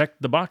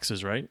checked the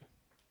boxes, right?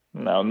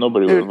 No,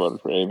 nobody would have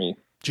voted for Amy.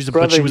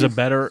 But she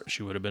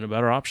would have been a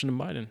better option than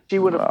Biden. She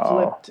would have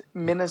flipped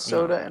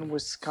Minnesota and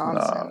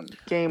Wisconsin.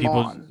 Game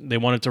on. They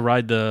wanted to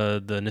ride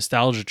the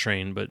nostalgia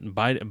train, but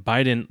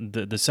Biden,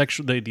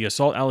 the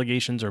assault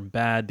allegations are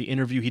bad. The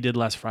interview he did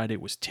last Friday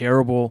was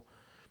terrible.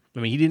 I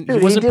mean, he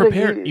wasn't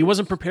prepared. He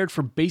wasn't prepared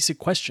for basic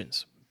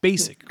questions.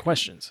 Basic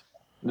questions.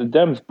 The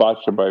Dems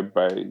botched it by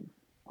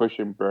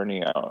pushing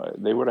Bernie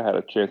out. They would have had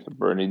a chance of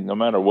Bernie, no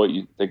matter what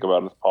you think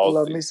about his policy.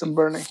 Love me some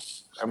Bernie.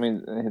 I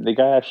mean, the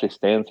guy actually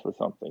stands for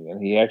something,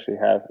 and he has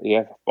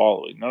a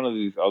following. None of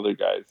these other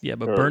guys. Yeah,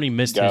 but Bernie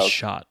missed his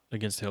shot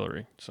against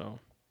Hillary. So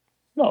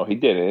no, he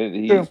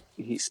didn't.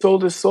 He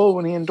sold his soul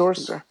when he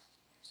endorsed her.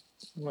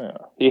 Yeah,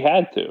 he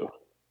had to.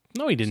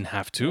 No, he didn't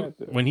have to.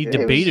 When he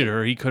debated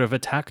her, he could have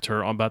attacked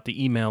her about the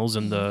emails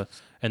and the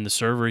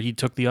server. He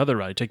took the other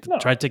right. Tried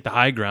to take the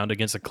high ground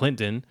against a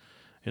Clinton.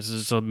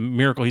 It's a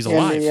miracle he's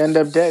alive. And he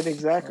ended up dead.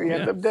 Exactly. He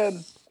ended up dead.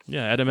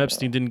 Yeah, Adam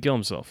Epstein didn't kill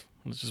himself.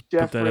 Let's just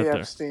Jeffrey put that out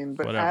there. Epstein,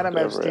 but Whatever. Adam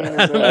Epstein is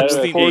Adam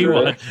Epstein,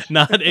 AWOT,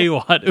 not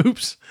AWOT.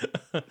 Oops.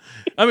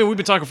 I mean, we've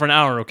been talking for an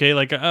hour, okay?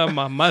 Like,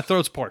 my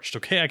throat's parched,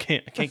 okay? I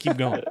can't keep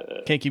going.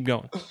 Can't keep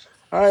going.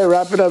 All right,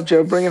 wrap it up,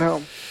 Joe. Bring it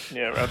home.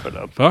 Yeah, wrap it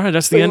up. All right,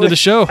 that's the end of the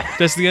show.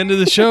 That's the end of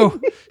the show.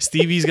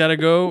 Stevie's got to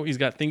go. He's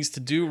got things to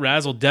do.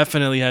 Razzle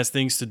definitely has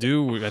things to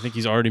do. I think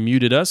he's already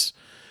muted us.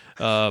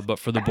 But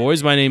for the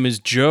boys, my name is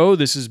Joe.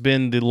 This has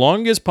been the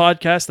longest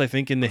podcast, I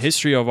think, in the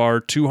history of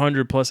our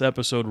 200-plus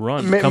episode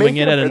run. Coming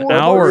in at an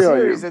hour.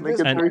 Make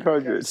it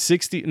 300.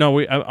 60.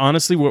 No,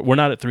 honestly, we're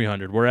not at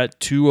 300. We're at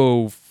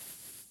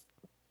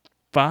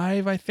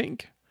 205, I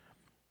think.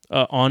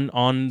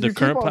 On the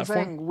current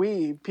platform.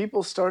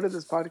 People started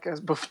this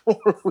podcast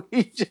before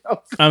we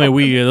jumped. I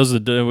mean,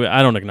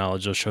 I don't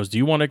acknowledge those shows. Do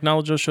you want to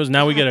acknowledge those shows?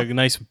 Now we get a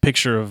nice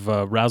picture of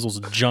Razzle's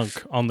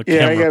junk on the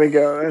camera. Yeah, I gotta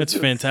go. That's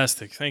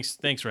fantastic. Thanks,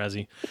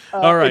 Razzie.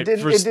 All right,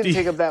 it didn't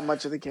take up that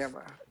much of the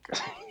camera.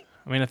 Okay.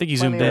 I mean, I think he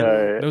zoomed in.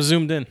 It was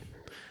zoomed in.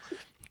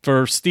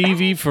 For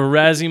Stevie, for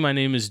Razzie, my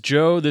name is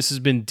Joe. This has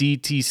been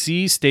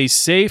DTC. Stay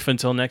safe.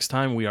 Until next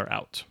time, we are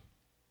out.